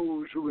to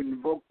those who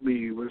invoke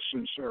me with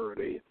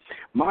sincerity.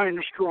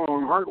 Mind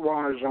strong, heart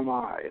wise am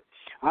I.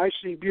 I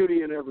see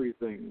beauty in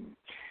everything.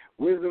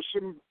 With the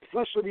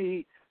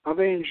simplicity of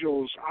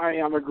angels, I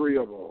am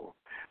agreeable.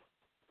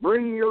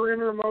 Bring your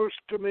innermost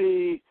to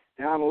me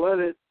and let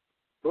it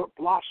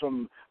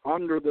blossom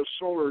under the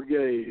solar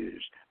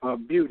gaze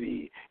of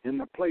beauty in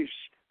the place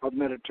of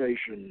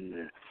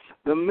meditation.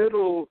 The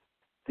middle,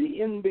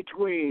 the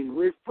in-between,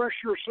 refresh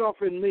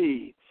yourself in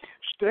me.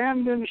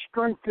 Stand in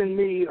strength in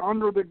me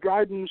under the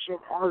guidance of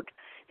heart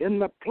in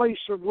the place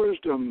of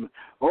wisdom.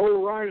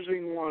 O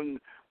rising one,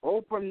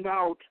 opened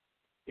out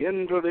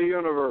into the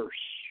universe.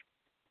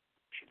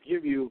 Should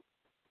give you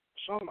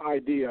some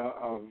idea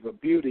of the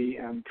beauty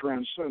and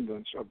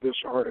transcendence of this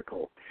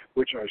article,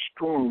 which I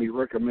strongly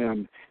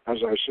recommend, as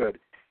I said,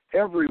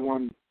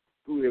 everyone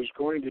who is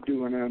going to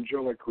do an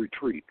angelic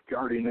retreat,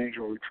 guardian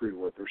angel retreat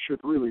with her, should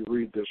really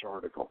read this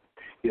article.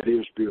 It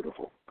is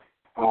beautiful.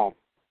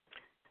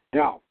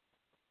 Now,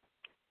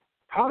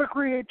 how to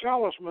create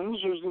talismans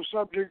is the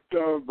subject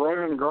of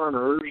Bryan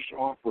Garner's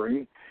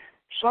offering,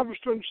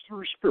 Substance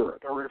Through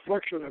Spirit, a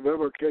reflection of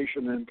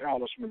evocation and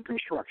talisman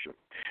construction.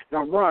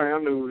 Now,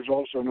 Bryan, who is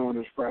also known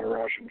as Frater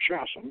Ashen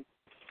Chasson,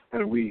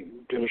 and we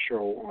did a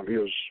show on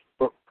his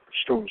book,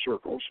 Stone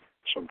Circles,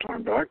 some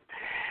time back,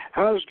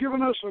 has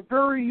given us a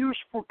very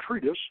useful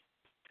treatise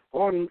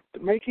on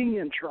making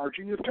and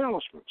charging of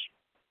talismans.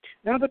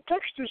 Now, the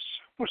text is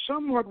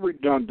somewhat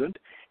redundant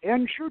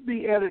and should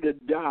be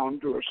edited down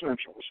to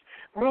essentials,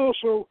 but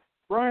also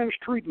Bryan's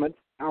treatment,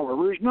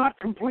 however, is not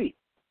complete.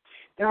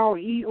 Now,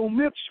 he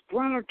omits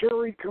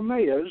planetary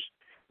kameyas,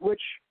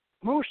 which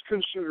most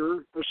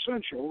consider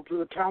essential to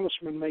the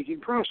talisman-making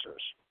process.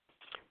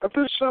 But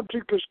this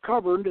subject is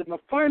covered in the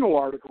final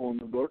article in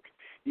the book,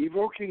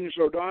 Evoking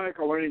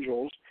Zodiacal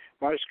Angels,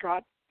 by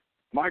Scott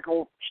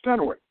Michael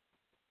Stenwick.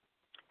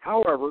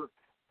 However,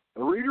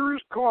 the reader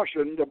is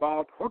cautioned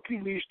about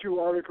hooking these two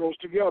articles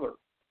together,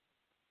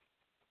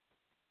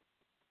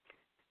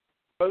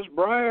 because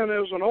Bryan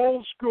is an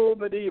old-school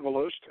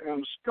medievalist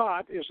and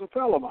Scott is a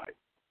Thelemite.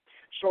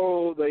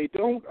 So they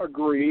don't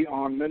agree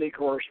on many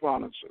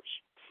correspondences.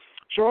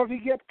 So if you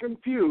get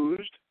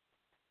confused,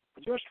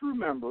 just try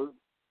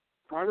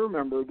to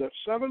remember that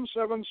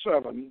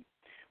 777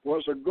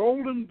 was a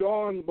Golden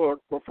Dawn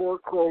book before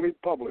Crowley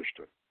published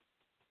it.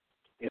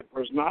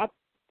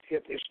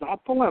 It's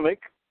not polemic.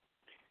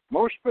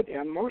 Most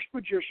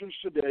magicians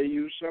today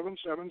use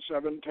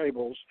 777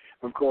 tables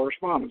of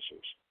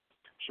correspondences.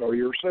 So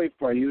you're safe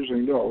by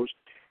using those.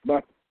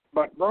 But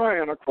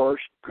Bryan, of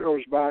course,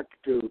 goes back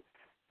to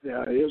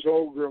his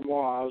old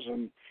grimoires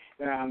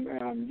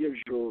and gives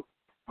you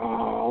a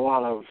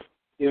lot of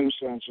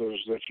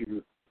incenses that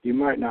you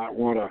might not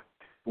want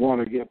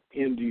to get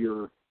into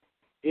your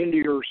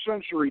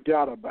sensory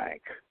data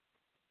bank.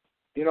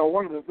 You know,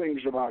 one of the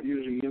things about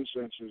using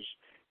incenses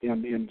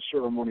in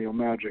ceremonial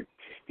magic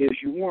is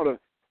you want to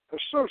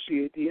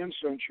associate the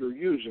incense you're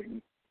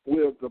using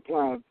with the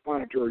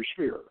planetary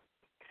sphere,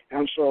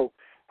 and so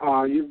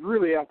you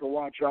really have to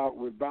watch out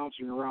with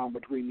bouncing around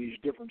between these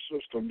different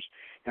systems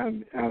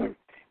and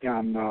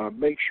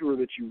make sure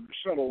that you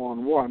settle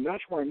on one.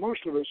 That's why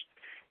most of us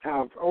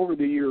have, over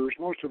the years,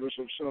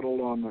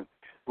 settled on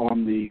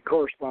the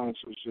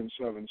correspondences in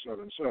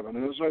 777.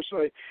 And as I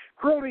say,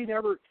 Crowley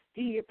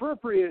he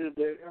appropriated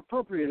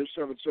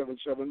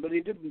 777, but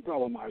he didn't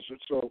thelemize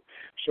it. So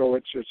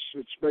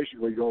it's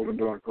basically Golden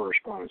Dawn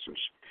correspondences.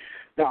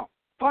 Now,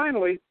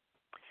 finally,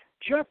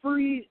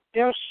 Jeffery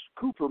S.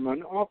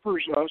 Kupperman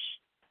offers us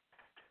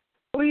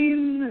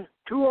Clean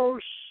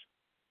Tuos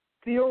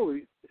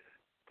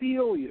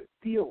Theolus,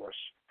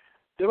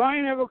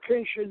 divine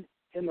evocation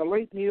in the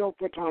late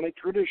Neoplatonic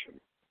tradition.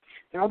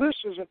 Now, this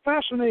is a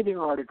fascinating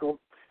article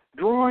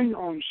drawing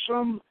on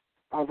some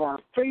of our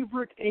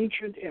favorite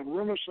ancient and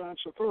Renaissance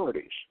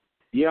authorities: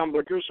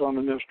 Iamblichus on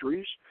the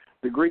Mysteries,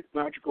 the Greek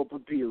magical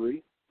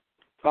papyri,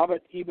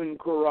 Tabet Ibn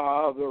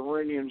Qurra of the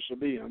Iranian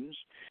Sabaeans.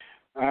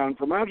 And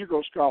for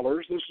magical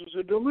scholars, this is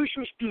a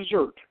delicious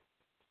dessert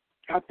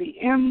at the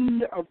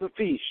end of the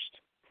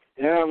feast.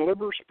 And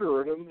Liber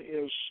Spiritum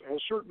has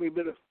certainly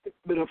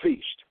been a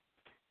feast.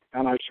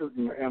 And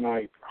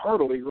I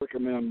heartily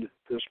recommend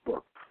this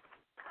book.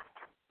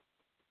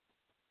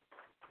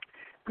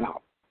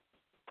 Now,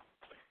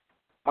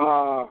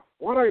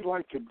 what I'd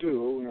like to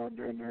do,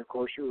 and of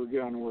course here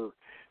again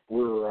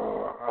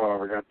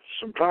we're got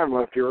some time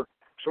left here.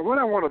 So what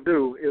I want to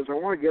do is I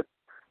want to get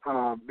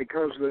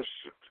because this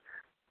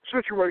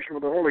situation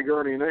with the Holy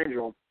Guardian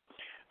Angel,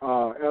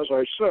 as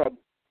I said,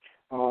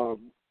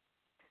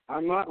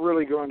 I'm not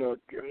really going to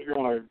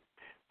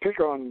pick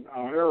on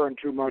Aaron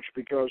too much,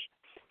 because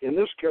in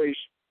this case,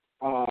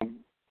 I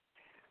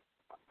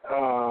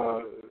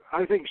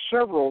think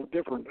several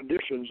different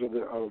editions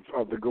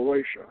of the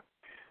Goetia,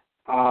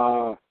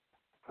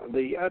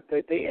 they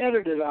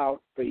edited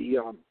out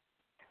the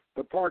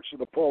parts of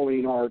the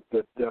Pauline art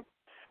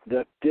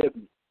that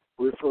did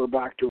refer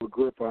back to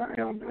Agrippa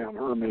and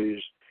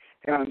Hermes.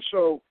 And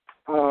so,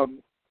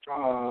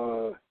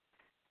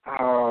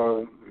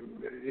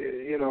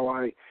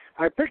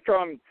 I picked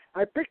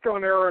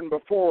on Aaron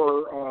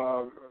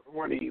before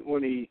when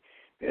he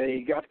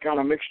got kind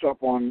of mixed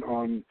up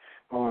on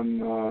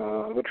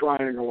the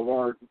triangle of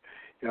art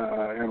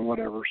and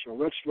whatever. So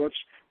let's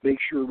make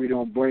sure we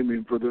don't blame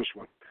him for this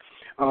one.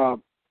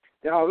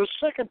 Now, the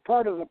second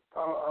part of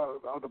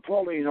the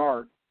Pauline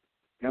art,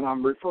 and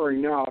I'm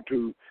referring now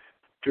to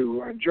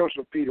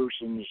Joseph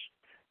Peterson's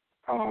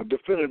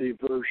definitive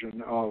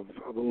version of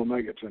the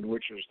Lemegeton,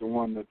 which is the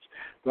one that's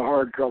the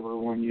hardcover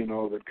one,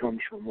 that comes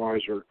from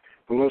Weiser,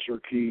 the Lesser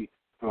Key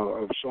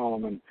of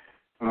Solomon,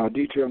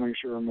 detailing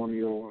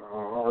ceremonial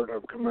art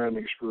of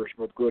commanding spirits,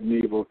 both good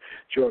and evil,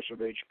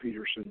 Joseph H.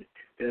 Peterson,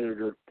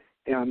 editor.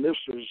 And this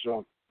is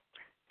the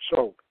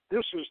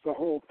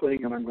whole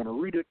thing, and I'm going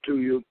to read it to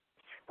you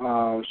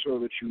so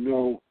that you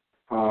know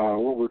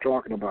what we're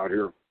talking about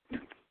here.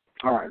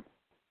 All right.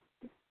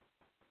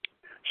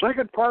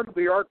 Second part of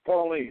the Art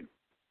Pauline,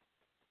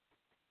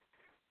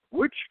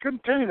 which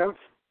containeth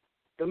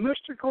the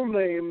mystical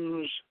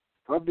names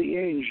of the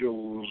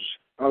angels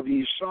of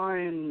ye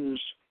signs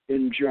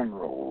in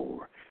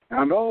general,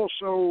 and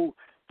also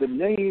the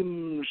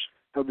names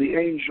of the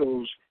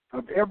angels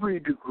of every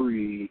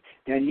degree,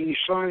 and ye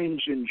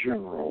signs in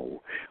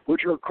general,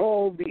 which are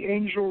called the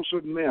angels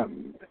of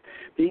men,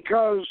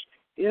 because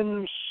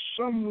in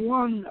some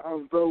one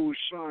of those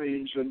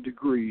signs and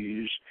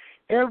degrees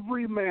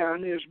every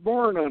man is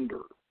born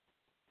under.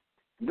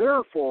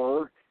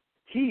 Therefore,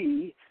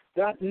 he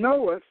that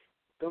knoweth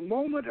the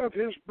moment of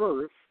his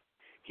birth,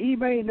 he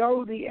may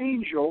know the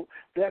angel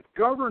that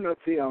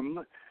governeth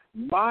him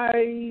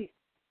by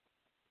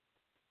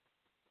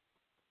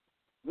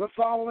the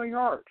following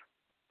art.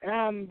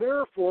 And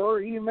therefore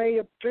he may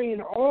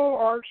obtain all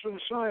arts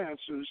and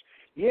sciences,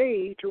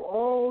 yea, to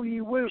all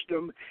ye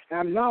wisdom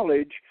and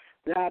knowledge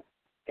that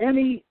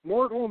any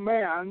mortal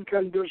man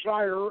can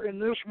desire in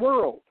this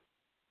world.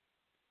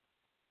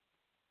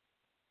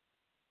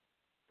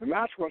 And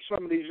that's what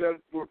some of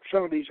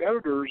these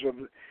editors of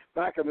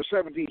back in the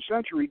 17th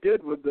century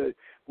did with the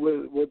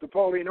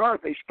Pauline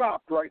art. They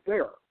stopped right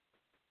there.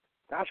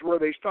 That's where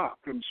they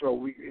stopped. And so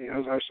we,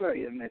 as I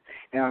say, and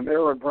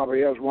Aaron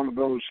probably has one of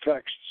those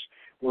texts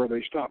where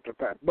they stopped at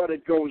that. But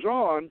it goes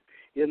on,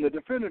 in the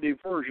definitive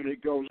version,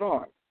 it goes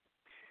on.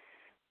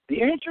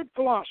 The ancient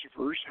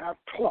philosophers have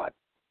taught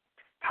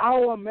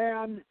how a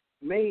man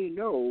may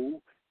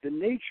know the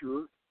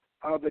nature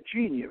of a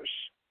genius,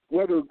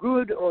 whether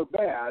good or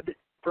bad,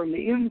 from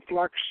the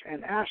influx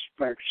and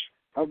aspects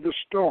of the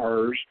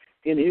stars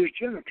in his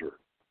genitor.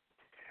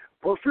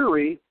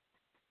 Porphyry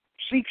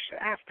seeks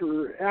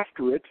after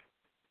it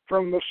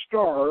from the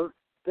star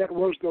that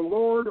was the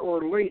lord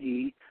or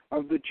lady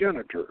of the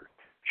genitor.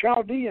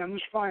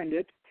 Chaldeans find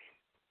it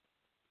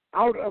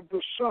out of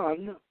the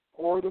sun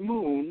or the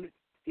moon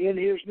in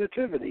his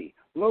nativity,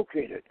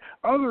 located.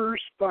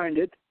 Others find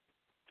it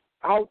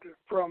out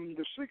from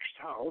the sixth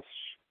house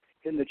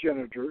in the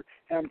genitor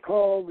and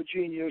call the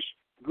genius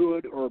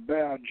good or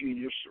bad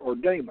genius or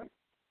daemon.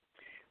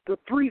 The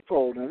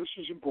threefold, and this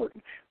is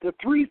important, the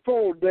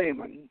threefold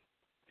daemon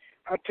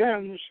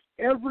attends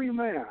every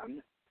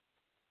man.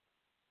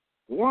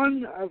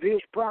 One is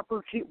his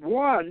proper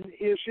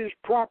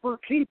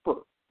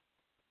keeper.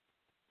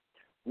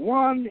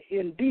 One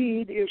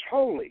indeed is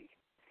holy.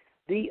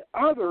 The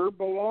other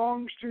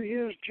belongs to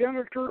his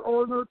genitor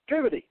or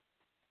nativity.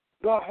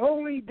 The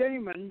holy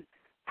daemon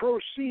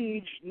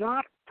proceeds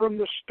not from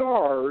the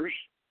stars.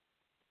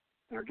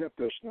 Now get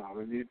this now,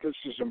 this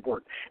is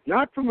important.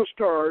 Not from the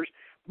stars,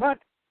 but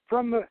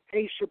from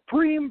a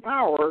supreme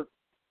power,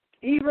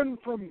 even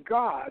from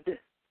God,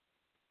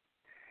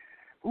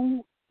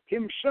 who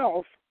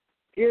himself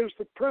is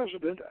the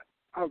president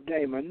of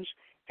daemons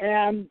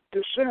and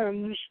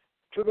descends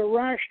to the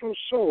rational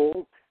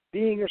soul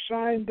being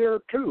assigned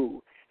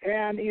thereto,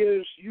 and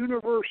is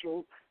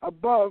universal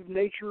above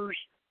nature's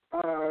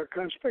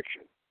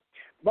conspicution.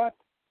 But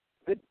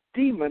the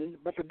daemon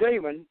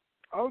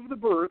of the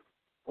birth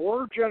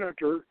or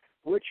genitor,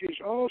 which is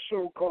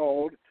also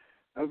called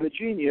the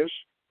genius,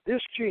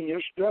 this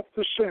genius doth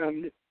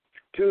descend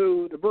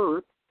to the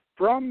birth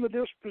from the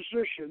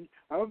disposition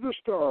of the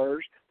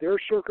stars, their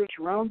circuits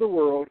round the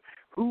world,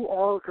 who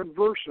are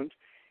conversant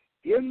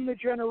in the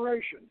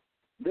generation.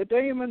 The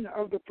daemon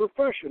of the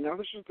profession, now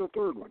this is the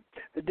third one,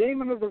 the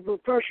daemon of the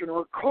profession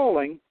or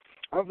calling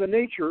of the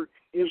nature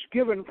is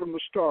given from the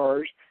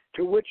stars,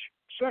 to which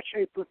such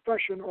a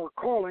profession or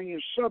calling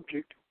is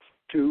subject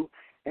to,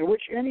 and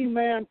which any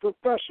man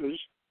professes,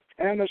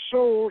 and a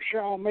soul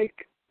shall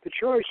make the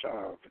choice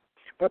of.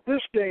 But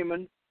this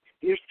daemon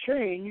is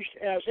changed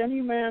as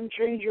any man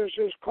changes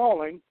his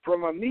calling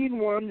from a mean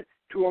one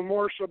to a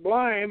more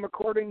sublime,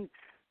 accordingly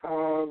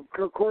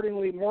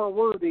more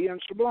worthy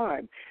and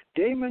sublime.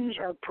 Daemons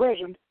are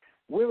present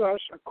with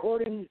us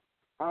according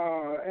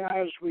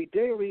as we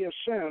daily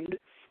ascend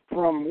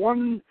from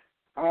one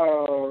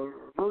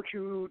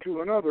virtue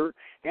to another,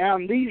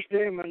 and these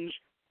daemons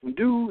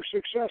do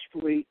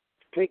successfully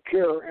take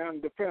care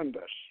and defend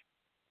us.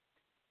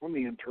 Let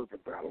me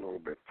interpret that a little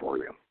bit for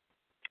you.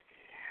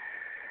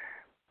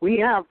 We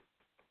have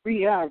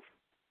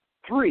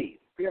three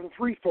a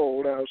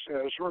threefold as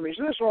Hermes.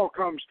 This all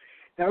comes.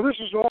 Now this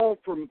is all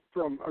from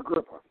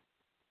Agrippa,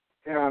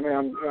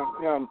 and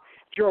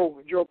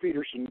Joe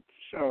Peterson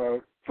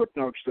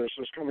footnotes this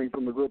as coming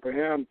from Agrippa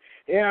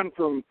and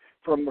from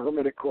the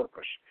Hermetic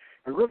corpus.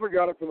 Agrippa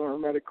got it from the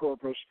Hermetic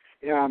corpus,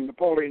 and the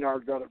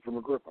Paulinard got it from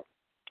Agrippa.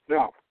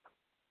 Now,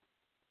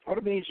 what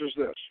it means is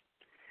this: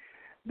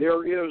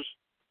 there is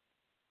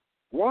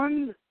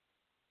one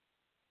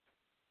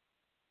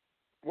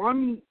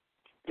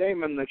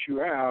daemon that you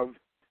have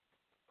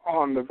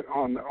on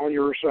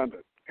your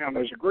ascendant, and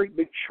there's a great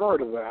big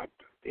chart of that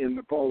in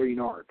the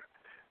Paulinard,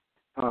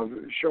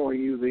 showing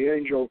you the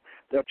angel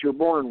that you're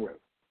born with,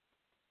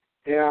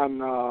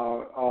 and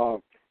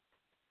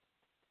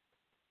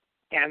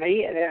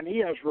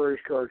he has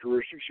various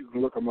characteristics. You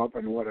can look them up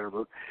and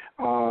whatever.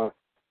 I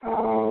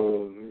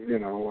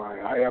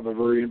have a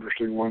very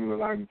interesting one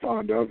that I'm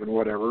fond of and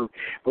whatever.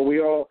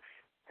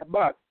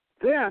 But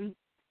then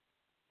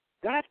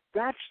that's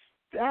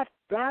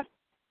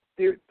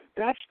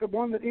the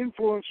one that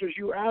influences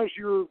you as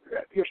the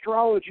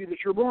astrology that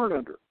you're born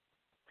under.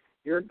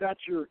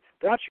 That's your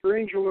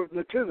angel of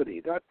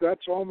nativity.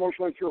 That's almost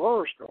like your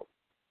horoscope.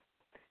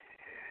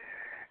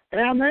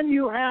 And then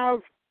you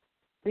have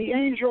the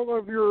angel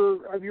of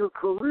your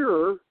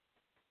career,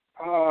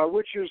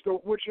 which is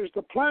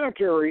the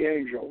planetary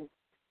angel,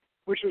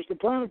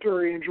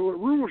 that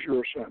rules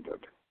your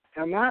ascendant,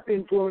 and that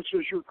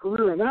influences your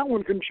career, and that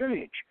one can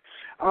change.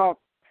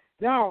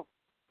 Now,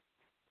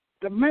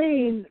 the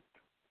main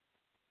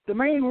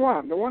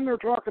one, the one they're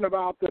talking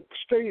about that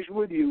stays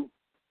with you,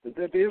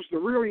 that is the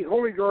really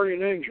holy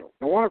guardian angel,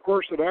 the one, of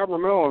course, that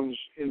Abramelon's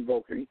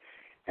invoking.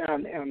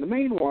 And the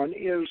main one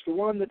is the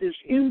one that is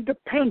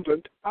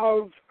independent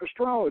of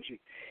astrology.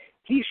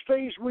 He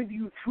stays with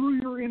you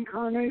through your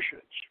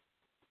incarnations.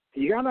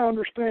 You got to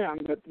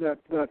understand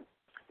that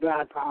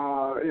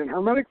in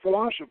Hermetic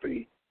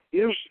philosophy,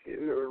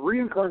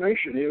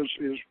 reincarnation is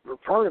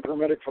part of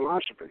Hermetic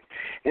philosophy,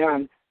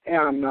 and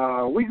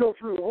we go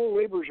through the whole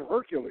labors of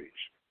Hercules.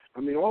 I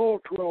mean, all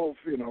 12.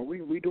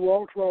 We do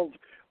all 12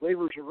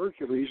 labors of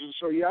Hercules, and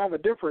so you have a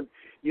different.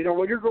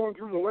 When you're going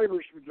through the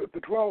labors,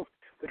 the 12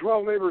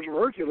 labors of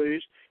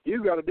Hercules,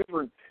 you've got a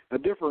different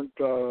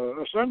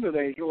ascendant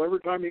angel every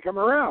time you come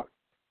around.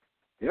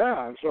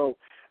 Yeah, so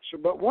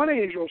but one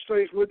angel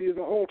stays with you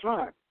the whole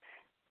time.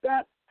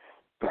 That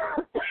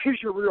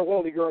is your real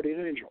holy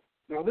guardian angel.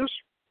 Now this,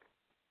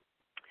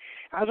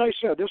 as I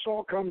said, this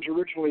all comes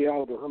originally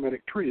out of the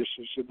Hermetic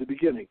treatises at the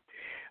beginning.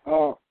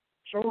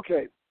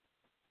 Okay,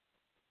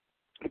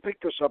 to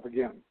pick this up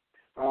again.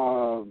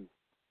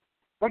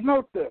 But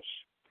note this: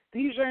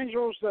 these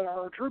angels that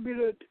are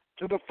attributed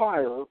to the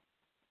fire,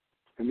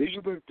 and these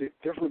are the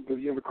different,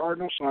 the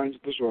cardinal signs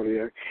of the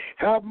zodiac,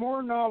 have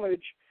more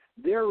knowledge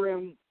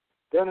therein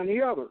than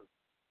any other.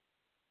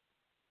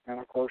 And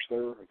of course,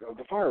 they're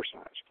the fire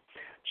signs.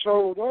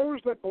 So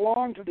those that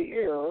belong to the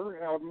air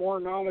have more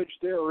knowledge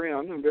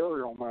therein in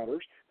burial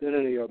matters than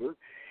any other,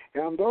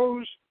 and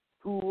those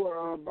who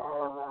are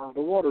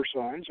the water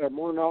signs have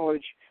more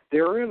knowledge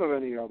therein of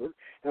any other,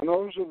 and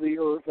those of the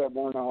earth have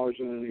more knowledge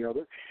than any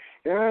other,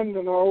 and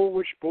those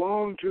which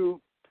belong to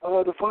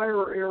the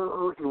fire, air,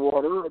 earth, and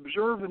water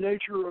observe the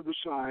nature of the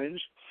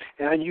signs,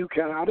 and you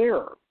cannot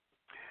err.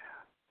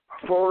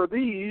 For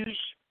these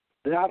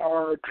that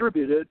are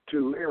attributed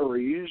to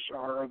Aries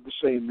are of the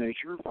same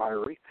nature,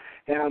 fiery,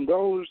 and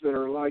those that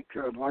are like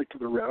to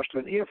the rest.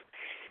 And if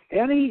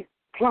any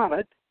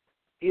planet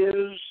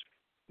is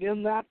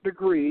in that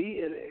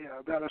degree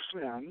that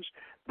ascends,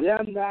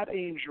 then that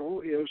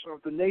angel is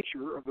of the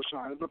nature of the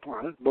sign of the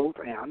planet, both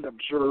and.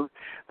 Observe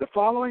the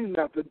following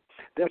method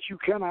that you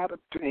cannot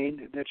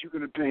obtain, that you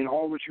can obtain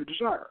all that you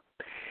desire.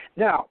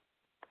 Now,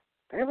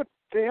 they have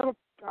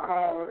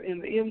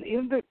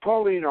in the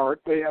Pauline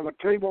art, they have a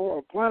table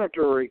of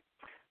the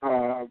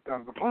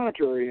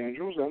planetary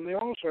angels, and they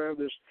also have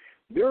this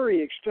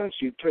very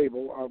extensive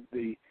table of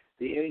the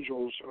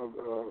angels of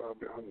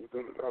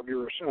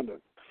your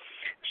ascendant.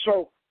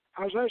 So,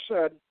 as I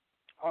said,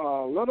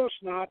 let us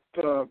not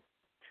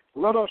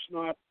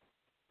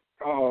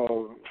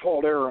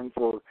fault Aaron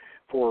for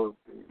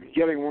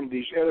getting one of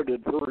these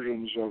edited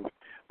versions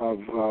of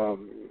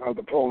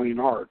the Pauline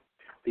art,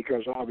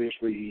 because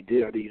obviously he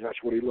did.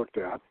 That's what he looked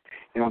at,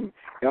 and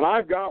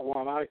I've got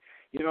one. I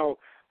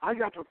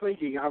got to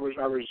thinking. I was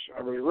ready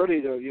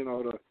to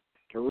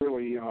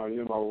really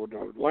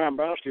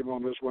lambast him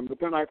on this one, but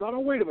then I thought,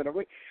 oh, wait a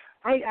minute.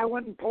 I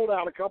went and pulled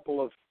out a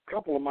couple of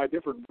my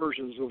different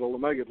versions of the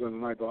Lemegeton,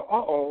 and I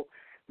thought,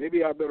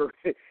 maybe I better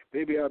take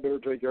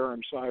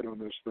Aaron's side on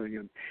this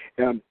thing,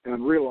 and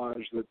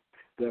realize that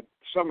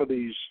some of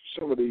these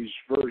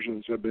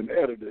versions have been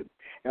edited,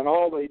 and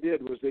all they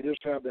did was they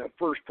just have that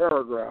first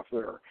paragraph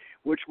there,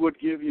 which would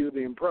give you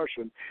the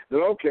impression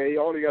that, okay,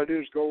 all you got to do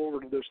is go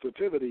over to this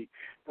nativity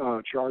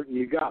chart and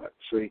you got it.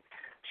 See,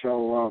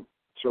 so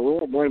we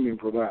won't blame him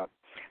for that.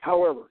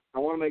 However, I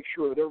want to make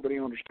sure that everybody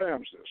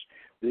understands this: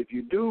 that if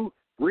you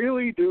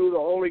really do the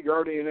Holy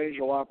Guardian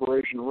Angel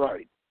operation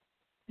right,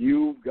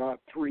 you've got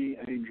 3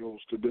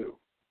 angels to do.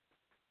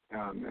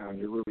 and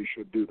you really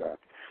should do that.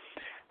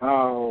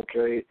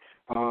 Okay,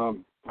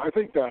 I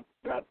think that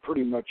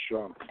pretty much,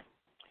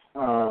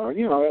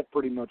 that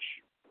pretty much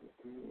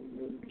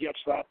gets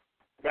that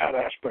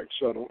aspect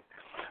settled.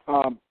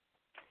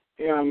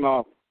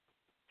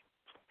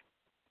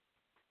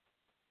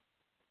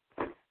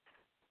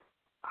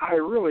 I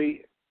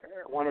really,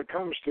 when it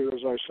comes to,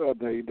 as I said,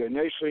 the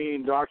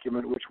Nassaene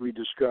document which we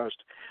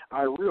discussed,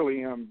 I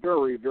really am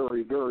very,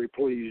 very, very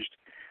pleased.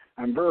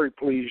 I'm very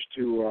pleased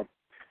to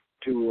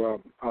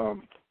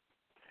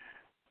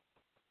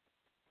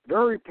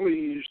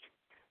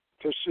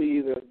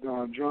see that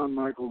John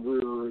Michael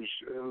Greer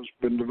has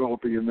been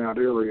developing in that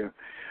area.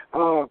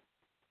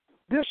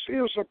 This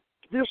is a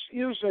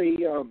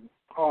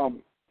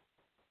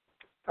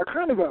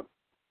kind of a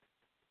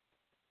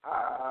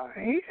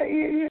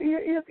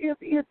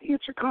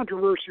it's a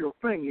controversial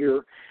thing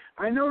here.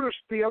 I noticed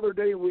the other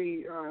day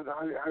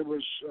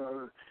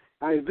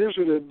I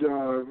visited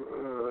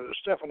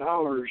Stephen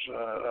Haller's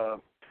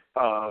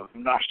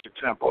Gnostic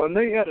temple, and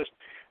they had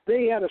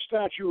a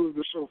statue of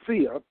the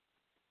Sophia,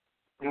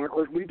 and of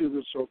course we do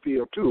the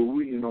Sophia too.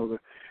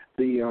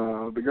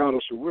 The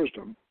goddess of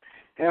wisdom,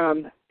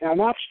 and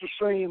that's the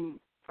same.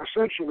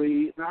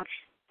 Essentially, that's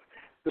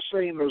the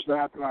same as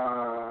that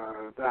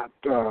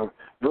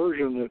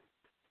version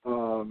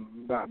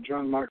that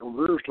John Michael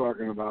Greer is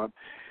talking about,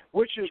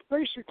 which is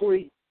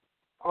basically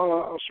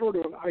a sort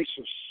of an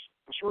Isis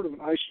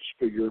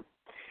figure.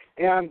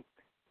 And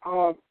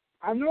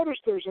I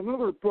noticed there's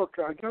another book.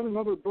 I got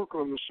another book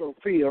on the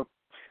Sophia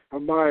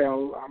by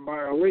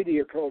a lady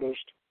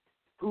occultist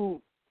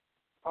who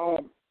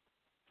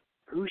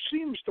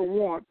seem to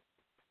want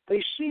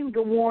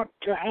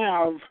to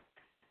have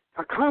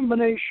a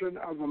combination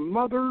of a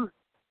mother,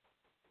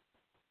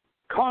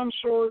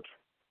 consort,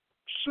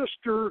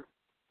 sister,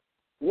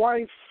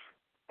 wife,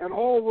 and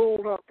all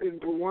rolled up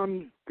into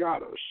one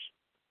goddess.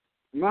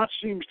 And that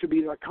seems to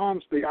be the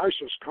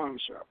Isis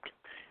concept.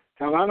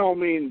 And I don't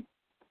mean,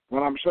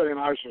 when I'm saying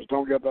Isis,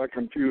 don't get that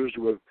confused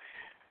with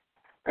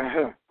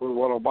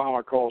what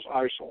Obama calls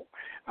ISIL.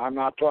 I'm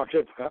not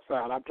talking about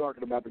that. I'm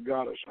talking about the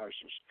goddess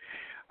Isis.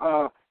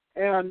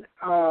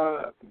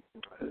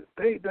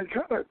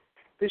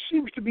 There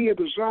seems to be a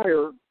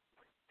desire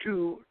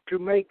to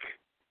make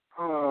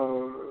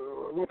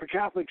what the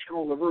Catholics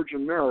call the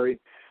Virgin Mary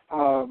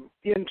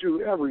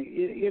into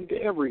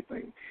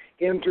everything,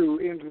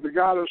 into the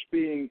goddess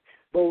being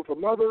both a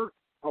mother,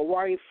 a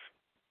wife,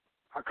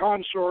 a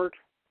consort,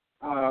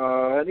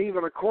 and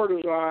even a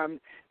courtesan,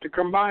 to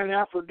combine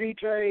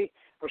Aphrodite,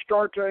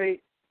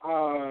 Astarte,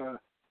 and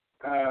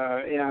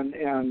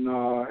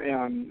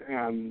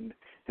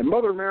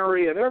Mother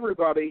Mary and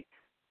everybody,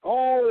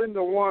 all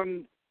into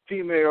one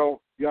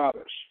female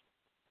goddess.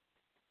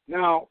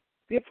 Now,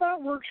 if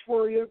that works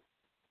for you,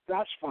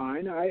 that's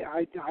fine.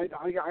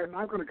 I'm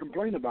not going to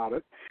complain about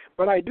it,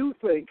 but I do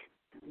think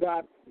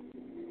that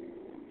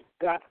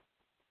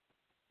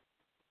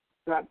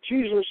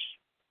Jesus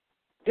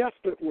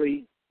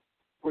definitely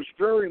was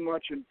very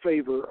much in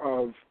favor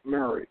of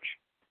marriage,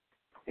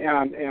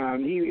 and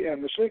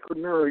the sacred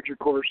marriage, of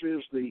course,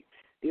 is the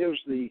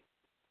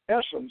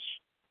essence,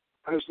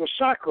 as the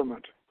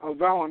sacrament of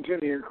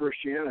Valentinian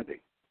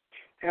Christianity,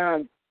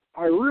 and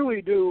I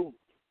really do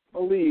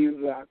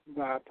believe that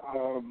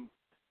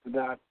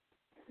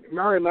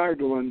Mary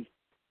Magdalene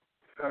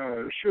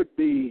should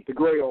be the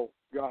Grail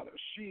goddess.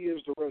 She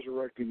is the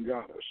resurrecting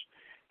goddess,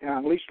 and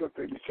at least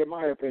to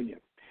my opinion.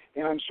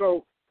 And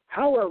so,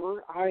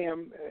 however, I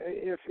am,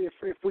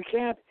 if we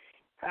can't,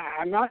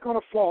 I'm not going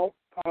to fault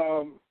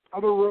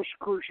other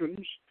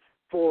Rosicrucians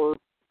for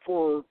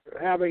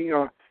having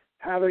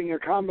a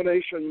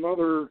combination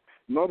mother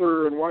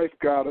and wife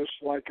goddess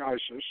like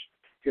Isis,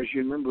 because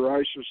you remember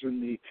Isis in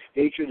the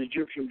ancient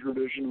Egyptian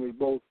tradition was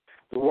both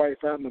the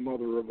wife and the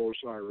mother of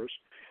Osiris,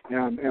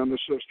 and the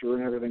sister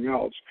and everything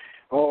else.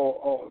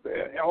 All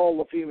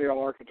the female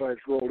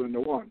archetypes rolled into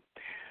one.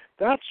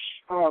 That's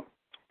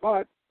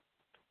but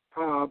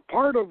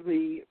part of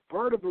the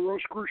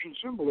Rosicrucian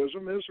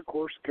symbolism is, of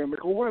course, the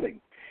chemical wedding,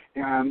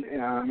 and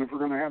if we're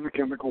going to have a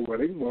chemical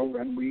wedding, well,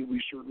 then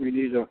we certainly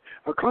need a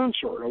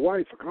consort, a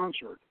wife, a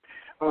consort.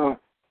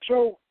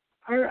 So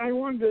I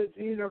wanted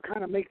to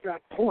kind of make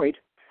that point.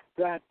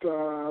 That,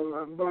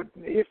 but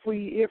if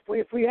we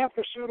have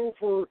to settle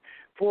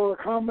for a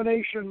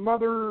combination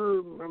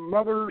mother,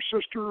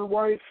 sister,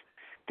 wife,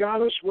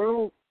 goddess,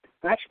 well,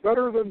 that's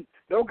better than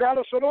no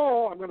goddess at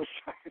all. I'm going to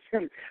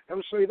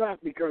say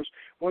that, because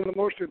one of the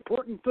most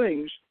important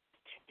things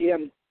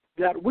in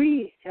that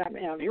we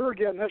and here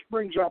again, this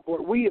brings up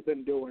what we have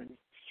been doing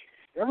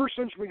ever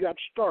since we got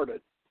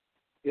started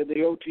in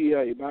the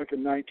OTA back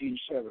in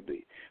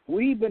 1970.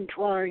 We've been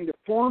trying to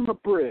form a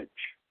bridge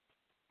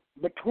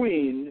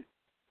between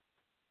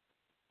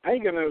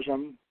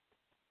paganism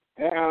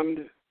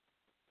and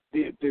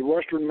the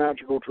Western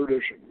magical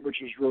tradition,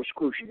 which is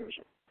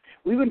Rosicrucianism.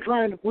 We've been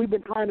trying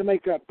to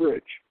make that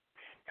bridge,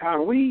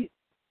 and we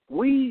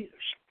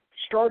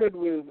started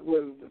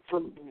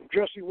from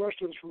Jesse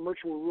Weston's From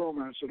Ritual to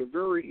Romance at a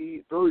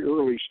very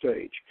early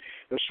stage.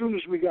 As soon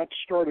as we got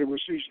started with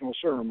seasonal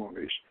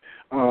ceremonies,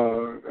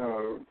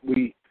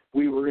 we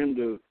were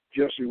into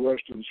Jesse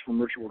Weston's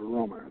From Ritual to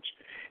Romance,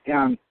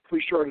 and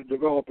we started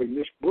developing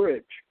this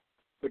bridge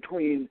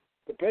between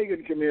the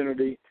pagan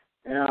community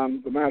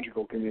and the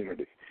magical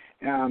community.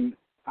 And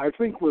I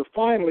think we're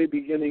finally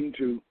beginning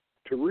to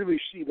really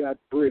see that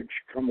bridge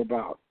come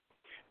about,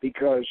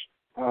 because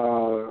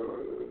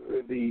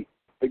the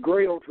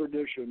Grail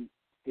tradition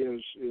is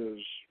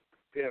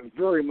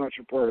very much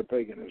a part of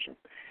paganism,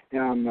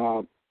 and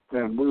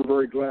we're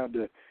very glad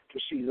to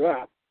see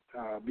that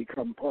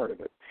become part of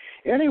it.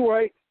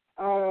 Anyway,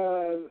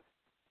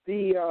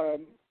 the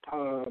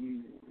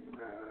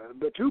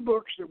two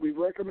books that we've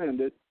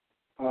recommended,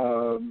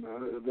 the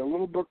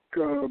little book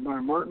by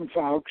Martin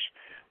Faulks,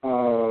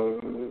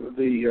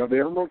 the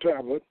Emerald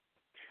Tablet,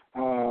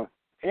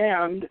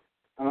 and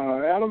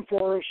Adam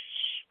Forrest's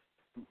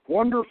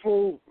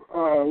wonderful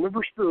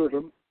Liber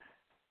Spirituum.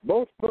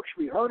 Both books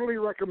we heartily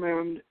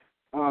recommend,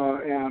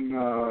 and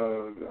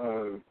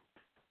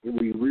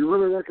we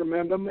really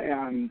recommend them.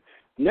 And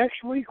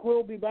next week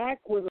we'll be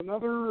back with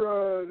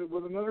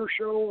another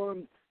show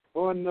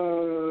on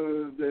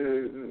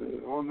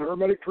the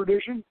Hermetic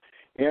tradition.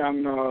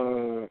 And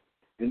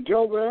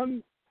until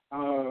then,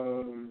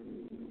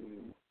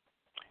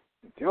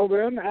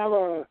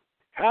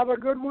 have a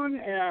good one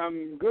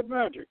and good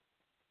magic.